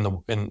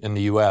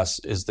the U.S.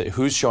 is that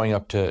who's showing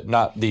up to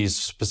not these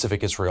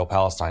specific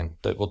Israel-Palestine,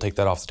 that we'll take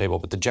that off the table,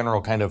 but the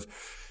general kind of,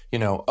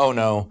 oh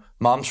no,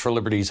 Moms for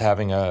Liberty is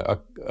having a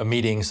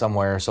meeting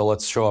somewhere, so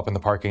let's show up in the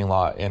parking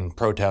lot and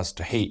protest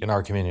hate in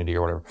our community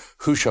or whatever.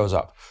 Who shows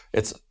up?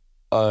 It's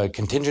a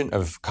contingent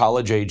of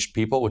college-aged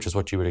people, which is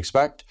what you would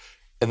expect,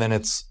 and then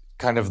it's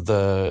kind of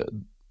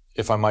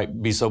if I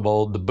might be so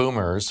bold, the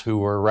boomers who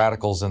were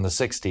radicals in the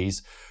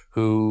 60s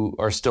who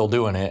are still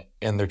doing it,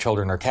 and their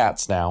children are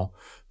cats now,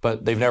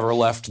 but they've never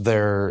left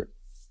their,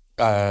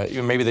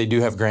 maybe they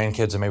do have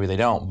grandkids and maybe they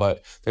don't,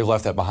 but they've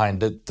left that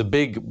behind.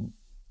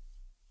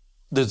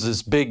 There's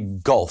this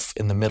big gulf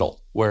in the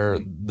middle where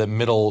the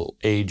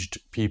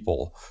middle-aged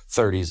people,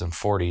 30s and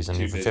 40s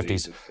and even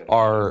 50s,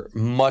 are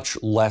much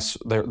less,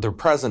 they're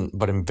present,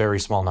 but in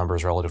very small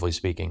numbers, relatively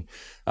speaking.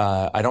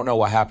 I don't know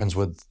what happens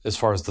as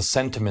far as the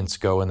sentiments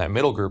go in that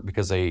middle group,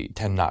 because they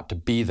tend not to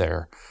be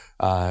there.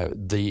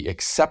 The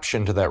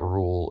exception to that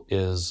rule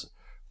is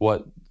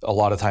what a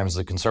lot of times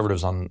the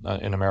conservatives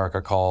in America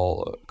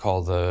call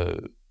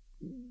the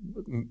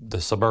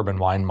suburban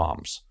wine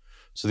moms.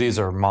 So these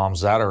are moms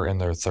that are in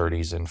their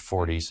 30s and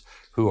 40s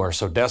who are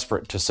so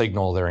desperate to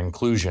signal their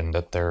inclusion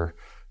that they're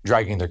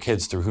dragging their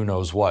kids through who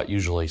knows what,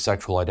 usually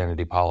sexual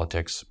identity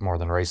politics more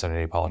than race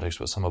identity politics,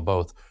 but some of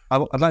both.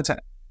 I'd like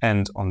to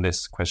end on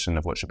this question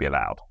of what should be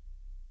allowed.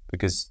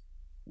 Because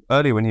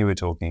earlier when you were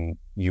talking,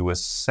 you were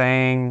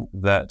saying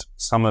that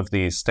some of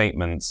these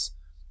statements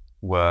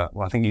were,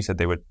 I think you said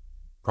they were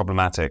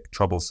problematic,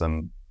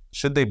 troublesome.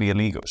 Should they be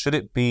illegal? Should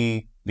it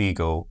be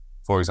legal,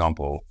 for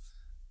example,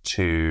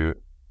 to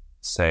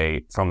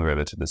say from the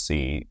river to the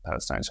sea,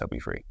 Palestine shall be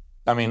free?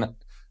 I mean,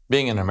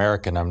 being an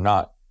American, I'm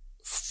not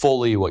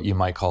fully what you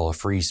might call a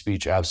free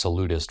speech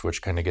absolutist,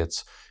 which kind of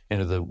gets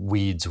into the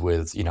weeds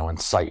with,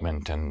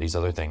 incitement and these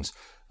other things.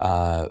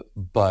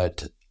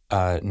 But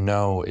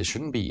no, it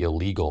shouldn't be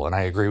illegal. And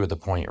I agree with the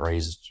point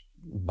raised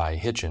by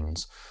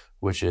Hitchens,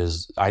 which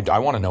is I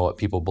want to know what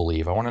people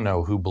believe. I want to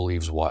know who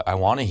believes what. I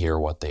want to hear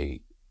what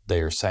they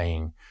are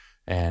saying.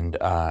 And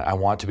I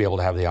want to be able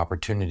to have the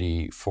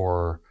opportunity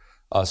for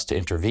us to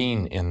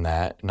intervene in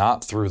that,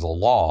 not through the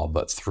law,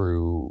 but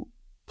through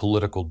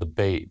political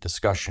debate,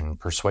 discussion,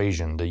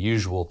 persuasion, the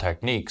usual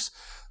techniques.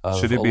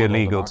 Should it be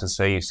illegal to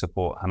say you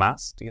support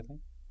Hamas, do you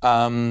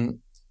think?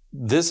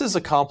 This is a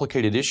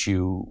complicated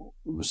issue.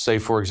 Say,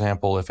 for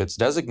example, if it's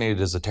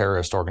designated as a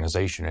terrorist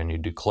organization and you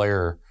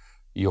declare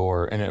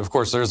and of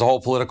course there's a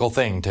whole political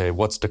thing to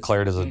what's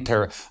declared as a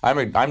terror.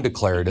 I'm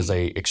declared as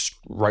a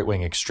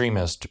right-wing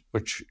extremist,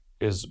 which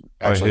is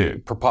actually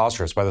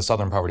preposterous, by the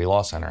Southern Poverty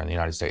Law Center in the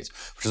United States,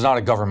 which is not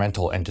a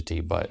governmental entity,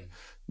 but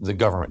the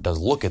government does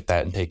look at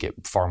that and take it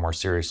far more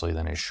seriously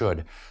than it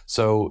should.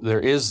 So there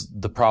is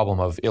the problem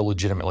of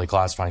illegitimately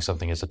classifying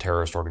something as a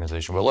terrorist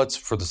organization. But let's,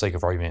 for the sake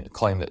of argument,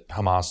 claim that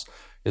Hamas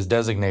is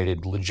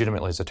designated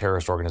legitimately as a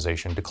terrorist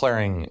organization.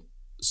 Declaring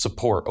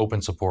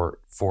open support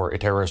for a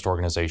terrorist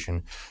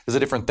organization is a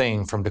different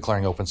thing from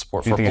declaring open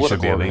support for a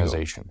political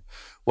organization.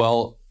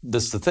 Well,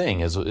 this is the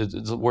thing, is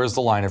where's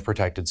the line of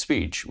protected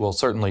speech? Well,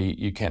 certainly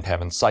you can't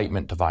have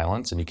incitement to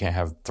violence and you can't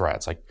have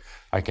threats.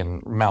 I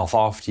can mouth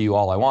off to you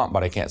all I want,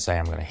 but I can't say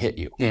I'm going to hit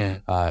you. Yeah.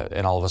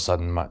 And all of a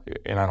sudden, I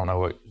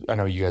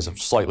know you guys have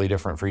slightly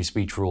different free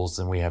speech rules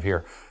than we have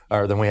here,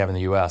 or than we have in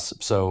the U.S.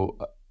 So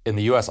in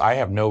the U.S., I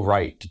have no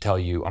right to tell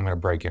you I'm going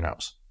to break your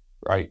nose,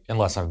 right?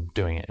 Unless I'm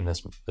doing it in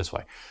this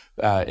way,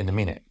 in the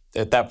minute.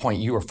 At that point,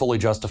 you are fully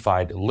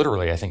justified,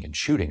 literally, I think, in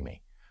shooting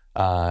me.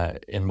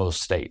 In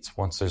most states,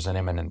 once there's an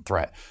imminent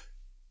threat.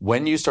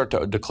 When you start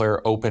to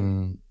declare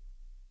open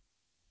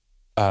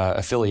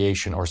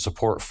affiliation or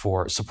support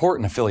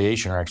and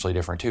affiliation are actually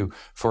different too,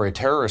 for a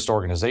terrorist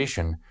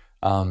organization,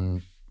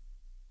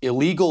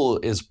 illegal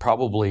is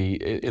probably,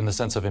 in the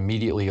sense of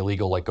immediately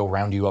illegal, like go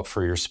round you up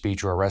for your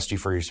speech or arrest you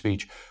for your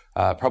speech,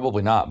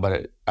 probably not.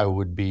 But I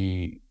would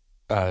be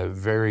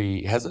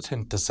very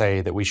hesitant to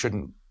say that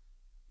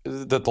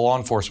that the law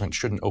enforcement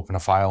shouldn't open a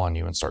file on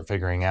you and start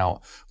figuring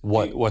out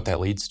what that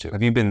leads to.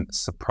 Have you been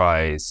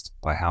surprised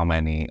by how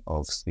many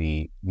of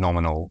the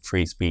nominal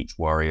free speech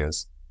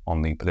warriors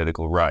on the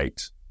political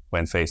right,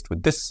 when faced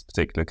with this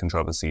particular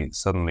controversy,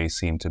 suddenly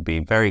seem to be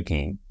very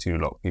keen to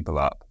lock people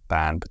up,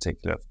 ban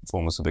particular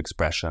forms of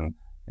expression,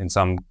 in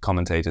some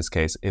commentators'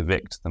 case,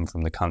 evict them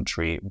from the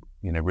country,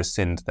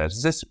 rescind their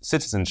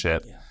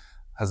citizenship? Yeah.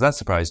 Has that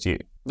surprised you?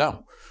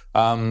 No.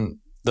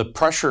 The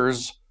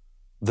pressures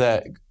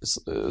that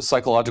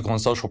psychological and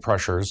social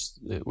pressures,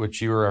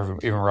 which you were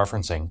even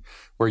referencing,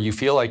 where you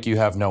feel like you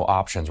have no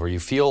options, where you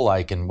feel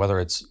like, and whether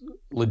it's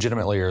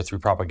legitimately or through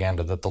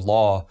propaganda, that the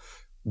law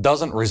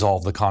doesn't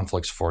resolve the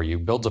conflicts for you,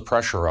 builds a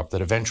pressure up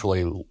that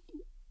eventually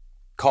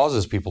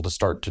causes people to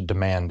start to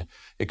demand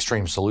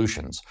extreme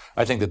solutions.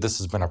 I think that this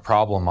has been a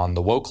problem on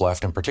the woke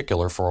left in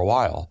particular for a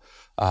while,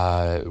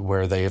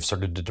 where they have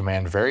started to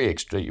demand very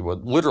extreme,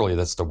 literally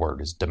that's the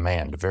word, is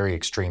demand, very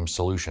extreme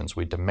solutions.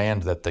 We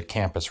demand that the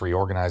campus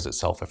reorganize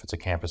itself if it's a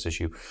campus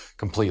issue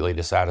completely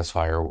to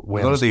satisfy our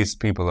whims. A lot of these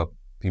people are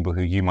people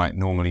who you might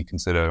normally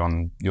consider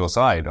on your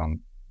side,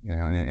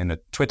 in a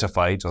Twitter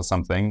fight or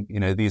something.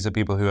 These are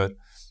people who are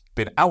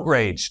been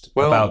outraged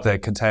about their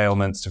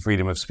curtailments to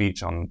freedom of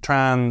speech on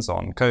trans,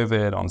 on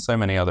COVID, on so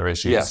many other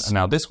issues. Yes. And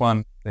now this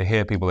one, they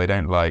hear people they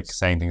don't like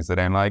saying things they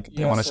don't like.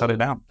 They want to shut it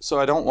down. So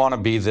I don't want to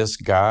be this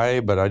guy,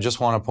 but I just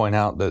want to point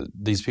out that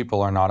these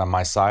people are not on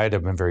my side.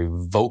 I've been very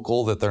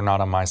vocal that they're not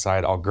on my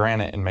side. I'll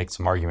grant it and make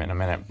some argument in a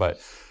minute, but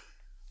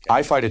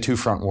I fight a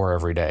two-front war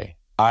every day.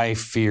 I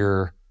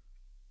fear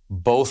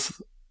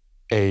both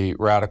a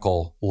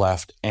radical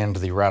left and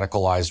the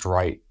radicalized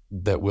right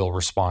that will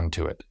respond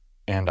to it.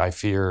 And I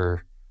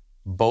fear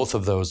both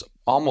of those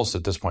almost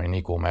at this point in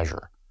equal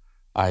measure.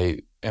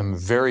 I am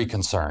very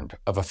concerned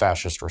of a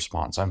fascist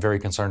response. I'm very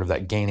concerned of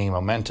that gaining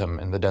momentum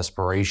and the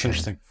desperation.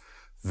 Interesting.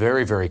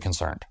 Very, very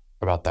concerned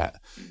about that.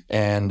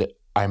 And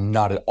I'm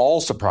not at all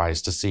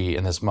surprised to see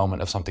in this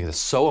moment of something that's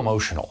so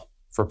emotional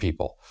for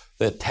people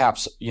that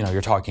taps,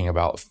 you're talking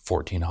about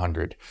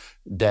 1,400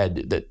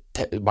 dead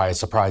by a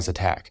surprise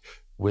attack.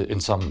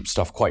 In some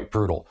stuff quite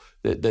brutal,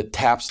 that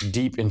taps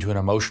deep into an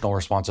emotional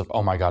response of,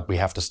 oh my God, we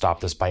have to stop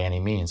this by any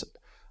means.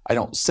 I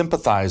don't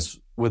sympathize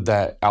with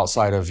that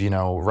outside of,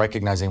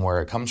 recognizing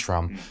where it comes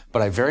from,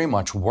 but I very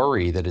much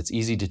worry that it's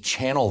easy to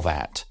channel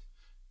that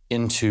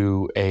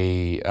into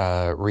a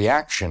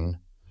reaction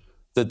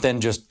that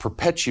then just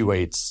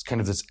perpetuates kind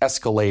of this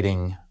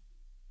escalating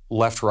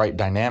left-right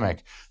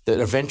dynamic that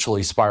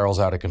eventually spirals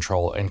out of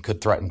control and could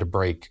threaten to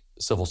break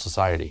civil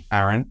society.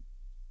 Aaron,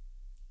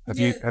 have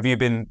you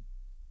been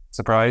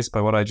surprised by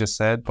what I just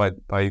said, by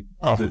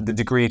the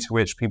degree to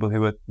which people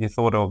who you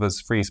thought of as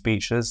free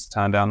speechers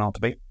turned out not to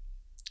be?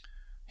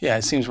 Yeah,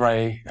 it seems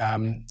very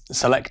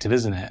selective,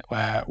 isn't it?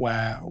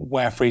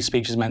 Where free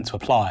speech is meant to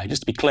apply.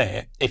 Just to be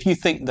clear, if you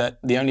think that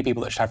the only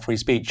people that should have free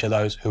speech are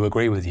those who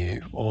agree with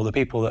you, or the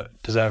people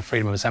that deserve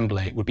freedom of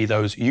assembly would be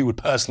those you would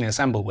personally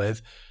assemble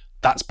with,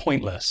 that's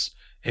pointless.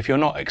 If you're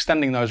not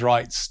extending those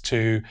rights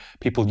to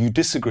people you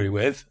disagree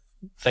with,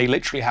 they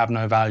literally have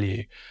no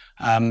value.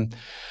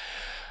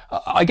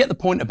 I get the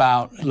point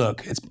about,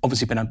 look, it's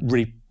obviously been a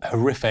really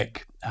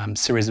horrific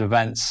series of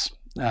events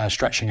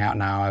stretching out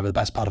now over the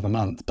best part of a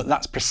month, but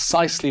that's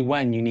precisely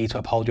when you need to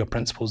uphold your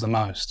principles the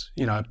most.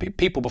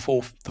 People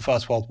before the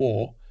First World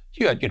War,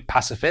 you had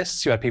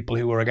pacifists, you had people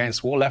who were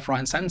against war, left, right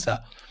and centre.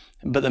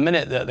 But the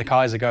minute that the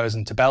Kaiser goes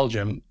into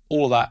Belgium,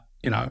 all of that,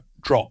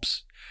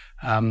 drops.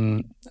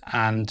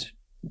 And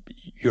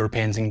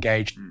Europeans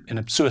engaged in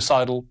a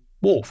suicidal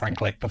war,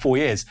 frankly, for 4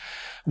 years,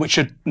 which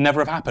should never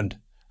have happened.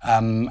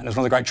 And it was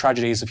one of the great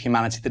tragedies of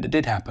humanity that it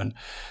did happen.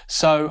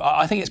 So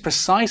I think it's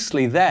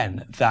precisely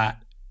then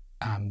that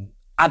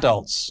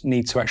adults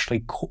need to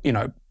actually,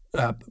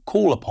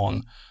 call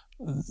upon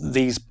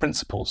these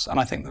principles. And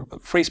I think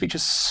that free speech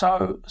is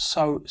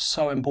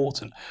so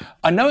important.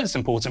 I know it's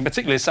important,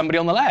 particularly as somebody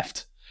on the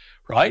left,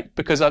 right?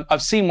 Because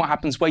I've seen what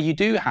happens where you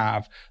do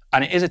have,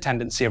 and it is a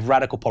tendency of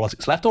radical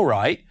politics, left or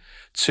right,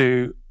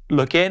 to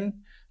look in,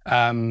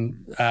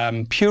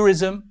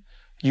 purism.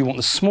 You want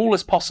the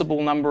smallest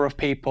possible number of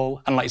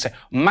people, and like you say,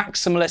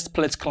 maximalist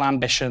political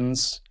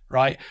ambitions,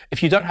 right?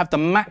 If you don't have the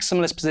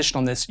maximalist position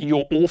on this,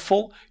 you're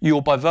awful.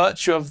 You're, by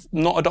virtue of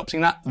not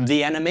adopting that,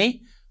 the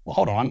enemy. Well,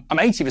 hold on, I'm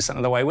 80%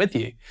 of the way with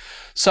you.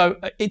 So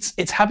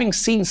it's having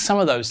seen some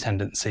of those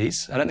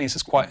tendencies, I don't think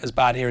it's quite as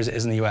bad here as it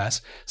is in the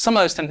US, some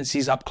of those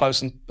tendencies up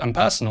close and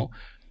personal,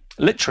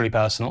 literally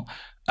personal.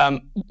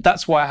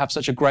 That's why I have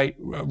such a great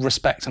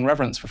respect and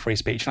reverence for free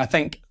speech. And I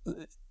think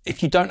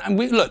if you don't, and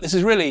look, this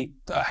is really,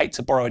 I hate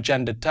to borrow a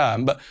gendered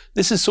term, but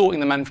this is sorting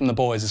the men from the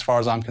boys as far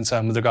as I'm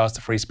concerned with regards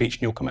to free speech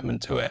and your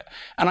commitment to it.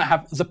 And I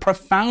have the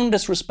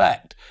profoundest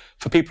respect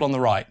for people on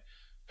the right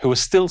who are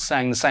still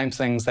saying the same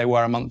things they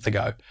were a month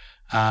ago.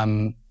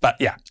 But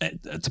yeah,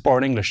 to borrow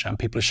an English term,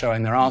 people are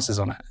showing their asses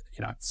on it,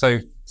 So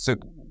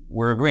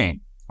we're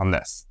agreeing on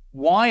this.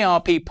 Why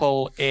are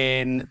people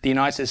in the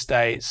United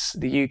States,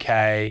 the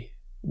UK,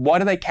 why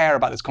do they care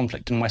about this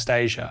conflict in West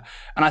Asia?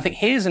 And I think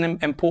here's an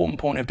important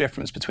point of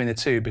difference between the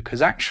two,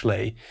 because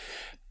actually,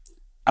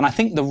 and I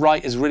think the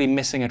right is really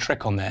missing a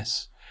trick on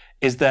this,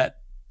 is that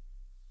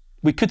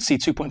we could see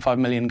 2.5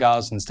 million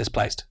Gazans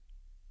displaced.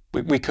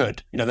 We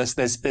could.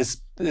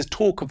 There's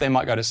talk of they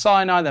might go to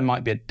Sinai, there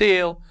might be a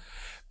deal.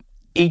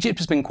 Egypt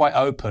has been quite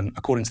open,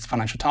 according to the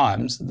Financial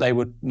Times, they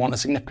would want a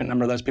significant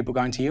number of those people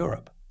going to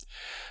Europe.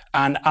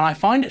 And I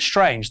find it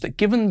strange that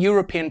given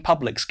European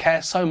publics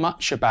care so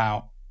much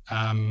about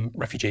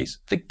refugees,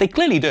 they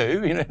clearly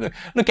do.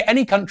 Look at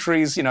any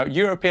country's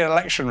European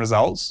election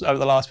results over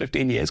the last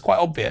 15 years, quite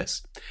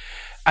obvious.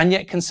 And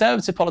yet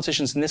conservative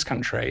politicians in this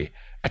country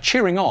are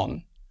cheering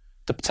on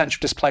the potential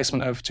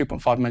displacement of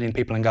 2.5 million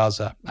people in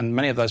Gaza, and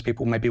many of those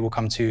people maybe will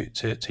come to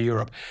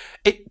Europe.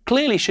 It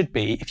clearly should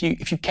be, if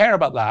you care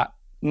about that,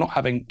 not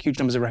having huge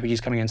numbers of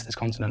refugees coming into this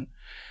continent,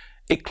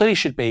 it clearly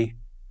should be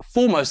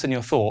foremost in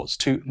your thoughts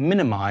to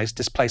minimise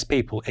displaced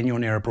people in your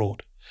near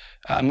abroad.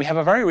 And we have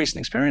a very recent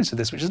experience of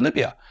this, which is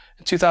Libya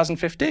in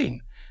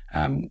 2015.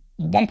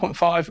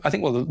 1.5, I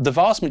think, the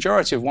vast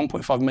majority of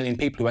 1.5 million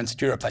people who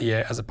entered Europe that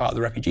year as a part of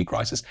the refugee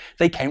crisis,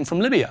 they came from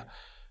Libya.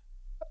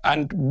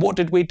 And what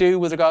did we do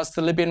with regards to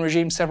the Libyan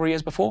regime several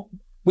years before?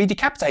 We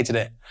decapitated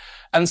it.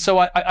 And so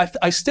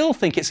I still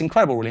think it's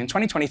incredible, really, in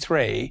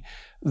 2023,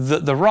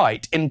 that the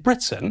right in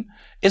Britain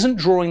isn't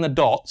drawing the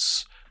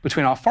dots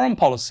between our foreign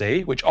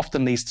policy, which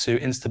often leads to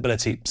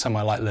instability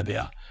somewhere like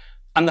Libya,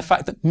 and the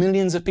fact that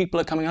millions of people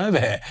are coming over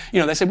here.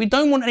 They say, we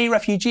don't want any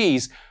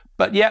refugees,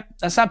 but yeah,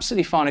 that's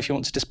absolutely fine if you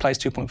want to displace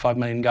 2.5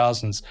 million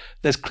Gazans.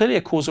 There's clearly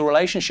a causal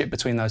relationship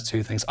between those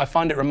two things. I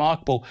find it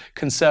remarkable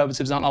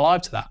conservatives aren't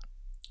alive to that.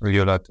 Are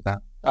you allowed to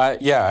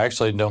that? Yeah, I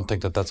actually don't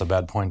think that that's a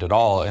bad point at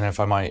all. And if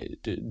I might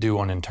do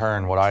one in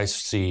turn, what I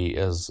see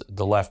as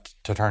the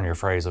left, to turn your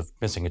phrase of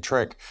missing a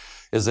trick,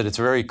 is that it's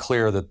very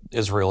clear that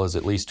Israel has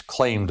at least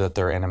claimed that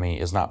their enemy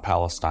is not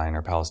Palestine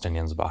or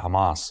Palestinians, but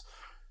Hamas.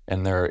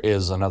 And there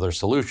is another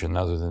solution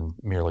other than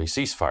merely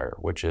ceasefire,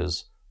 which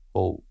is,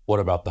 well, what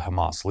about the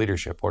Hamas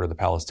leadership? What are the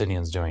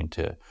Palestinians doing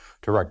to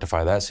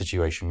rectify that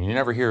situation? You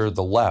never hear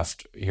the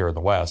left here in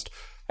the West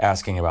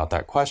asking about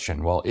that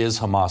question. Well, is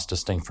Hamas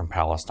distinct from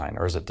Palestine,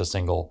 or is it the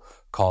single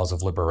cause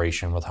of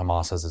liberation with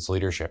Hamas as its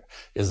leadership?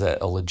 Is that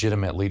a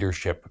legitimate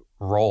leadership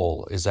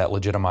role? Is that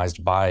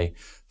legitimized by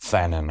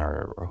Fanon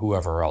or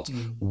whoever else?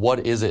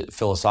 What is it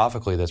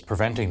philosophically that's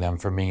preventing them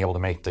from being able to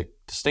make the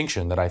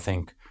distinction that I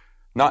think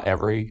not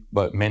every,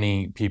 but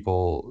many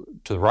people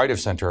to the right of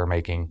center are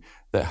making,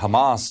 that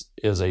Hamas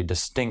is a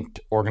distinct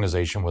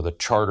organization with a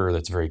charter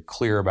that's very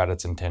clear about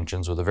its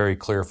intentions, with a very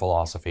clear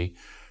philosophy,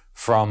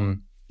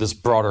 from this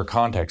broader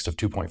context of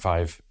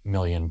 2.5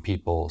 million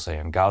people, say,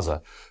 in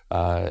Gaza.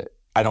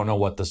 I don't know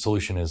what the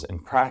solution is in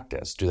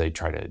practice. Do they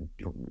try to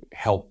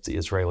help the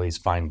Israelis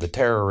find the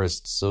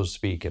terrorists, so to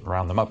speak, and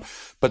round them up?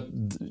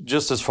 But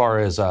just as far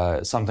as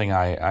something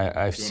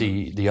I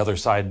see the other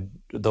side,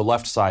 the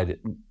left side,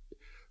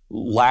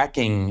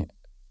 lacking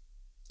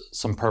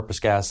some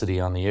perspicacity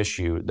on the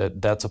issue,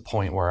 that's a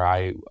point where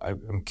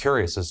I'm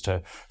curious as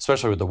to,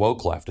 especially with the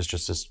woke left, it's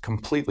just this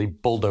completely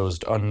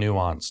bulldozed,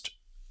 unnuanced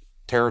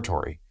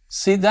territory.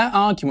 See, that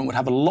argument would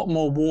have a lot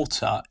more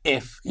water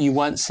if you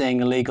weren't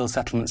seeing illegal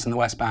settlements in the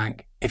West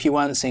Bank, if you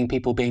weren't seeing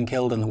people being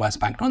killed in the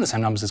West Bank, not in the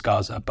same numbers as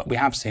Gaza, but we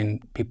have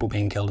seen people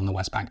being killed in the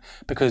West Bank,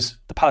 because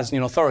the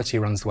Palestinian Authority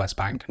runs the West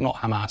Bank, not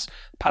Hamas.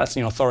 The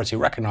Palestinian Authority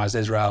recognised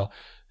Israel,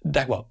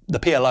 the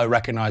PLO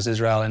recognised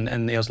Israel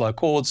in the Oslo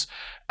Accords,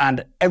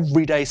 and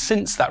every day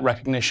since that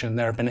recognition,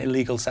 there have been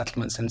illegal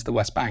settlements into the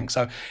West Bank.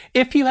 So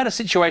if you had a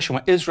situation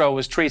where Israel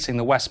was treating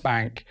the West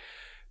Bank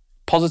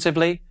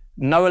positively,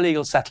 no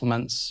illegal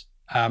settlements,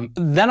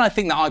 then I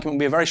think that argument would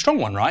be a very strong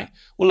one, right?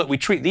 Well, look, we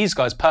treat these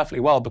guys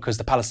perfectly well because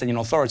the Palestinian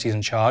Authority is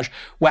in charge.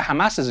 Where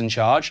Hamas is in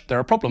charge, there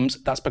are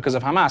problems. That's because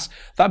of Hamas.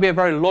 That'd be a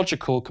very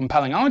logical,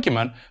 compelling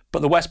argument,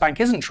 but the West Bank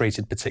isn't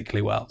treated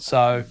particularly well.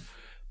 So,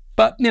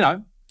 but,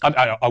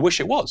 I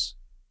wish it was.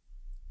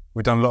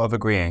 We've done a lot of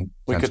agreeing.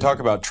 We could talk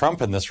about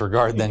Trump in this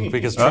regard then,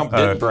 because Trump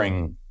did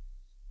bring,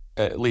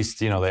 at least,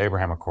 the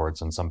Abraham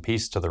Accords and some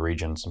peace to the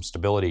region, some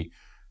stability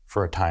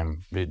for a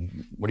time.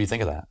 What do you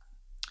think of that?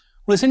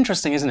 Well, it's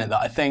interesting, isn't it,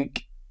 that I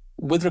think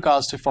with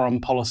regards to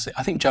foreign policy,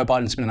 I think Joe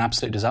Biden's been an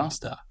absolute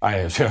disaster.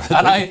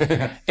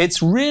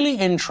 It's really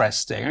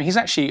interesting. I mean, he's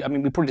actually,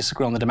 we probably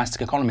disagree on the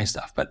domestic economy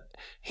stuff, but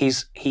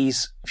he's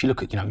if you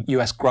look at,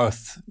 US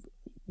growth,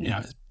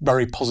 it's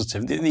very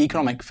positive. The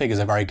economic figures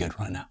are very good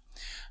right now,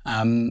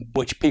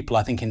 which people,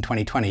 I think, in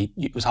 2020,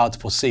 it was hard to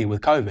foresee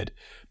with COVID.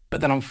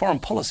 But then on foreign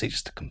policy,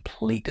 just a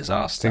complete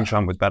disaster. I think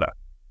Trump was better.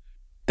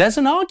 There's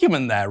an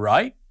argument there,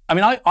 right? I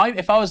mean,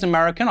 if I was an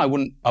American, I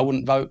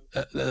wouldn't vote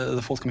at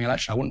the forthcoming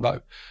election. I wouldn't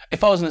vote.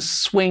 If I was in a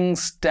swing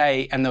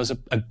state and there was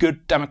a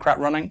good Democrat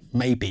running,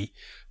 maybe.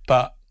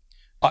 But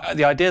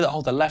the idea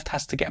that, the left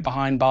has to get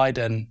behind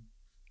Biden.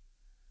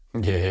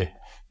 Yeah.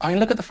 I mean,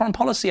 look at the foreign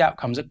policy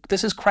outcomes.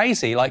 This is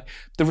crazy. Like,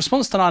 the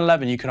response to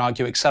 9/11, you can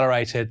argue,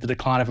 accelerated the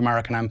decline of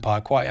American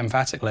empire quite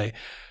emphatically.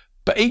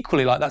 But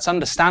equally, like, that's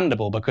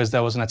understandable because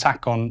there was an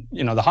attack on,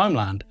 the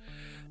homeland.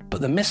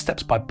 But the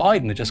missteps by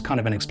Biden are just kind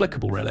of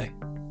inexplicable, really.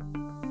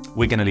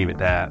 We're going to leave it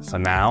there for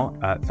now.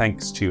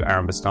 Thanks to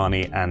Aaron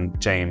Bastani and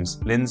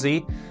James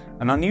Lindsay.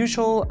 An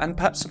unusual and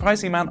perhaps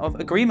surprising amount of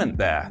agreement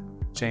there.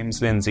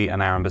 James Lindsay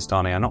and Aaron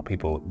Bastani are not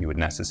people you would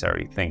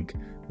necessarily think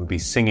would be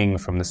singing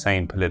from the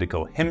same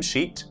political hymn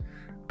sheet,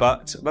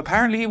 but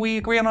apparently we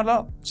agree on a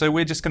lot. So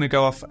we're just going to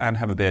go off and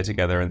have a beer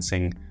together and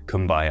sing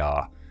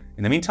Kumbaya.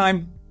 In the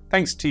meantime,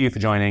 thanks to you for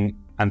joining,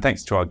 and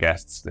thanks to our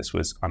guests. This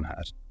was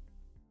Unheard.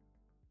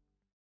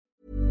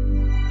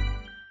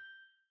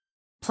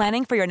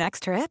 Planning for your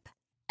next trip?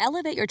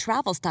 Elevate your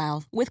travel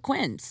style with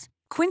Quince.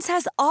 Quince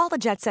has all the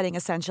jet-setting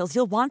essentials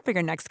you'll want for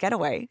your next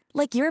getaway,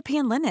 like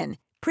European linen,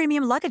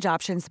 premium luggage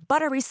options,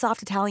 buttery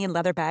soft Italian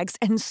leather bags,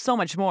 and so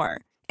much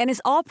more. And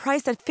is all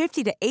priced at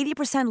 50 to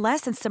 80%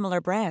 less than similar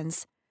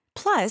brands.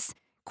 Plus,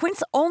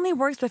 Quince only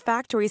works with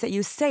factories that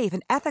use safe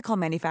and ethical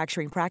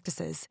manufacturing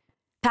practices.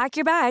 Pack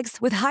your bags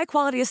with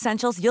high-quality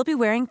essentials you'll be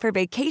wearing for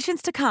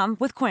vacations to come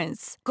with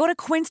Quince. Go to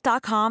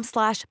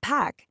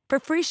quince.com/pack for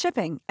free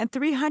shipping and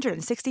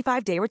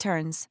 365-day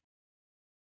returns.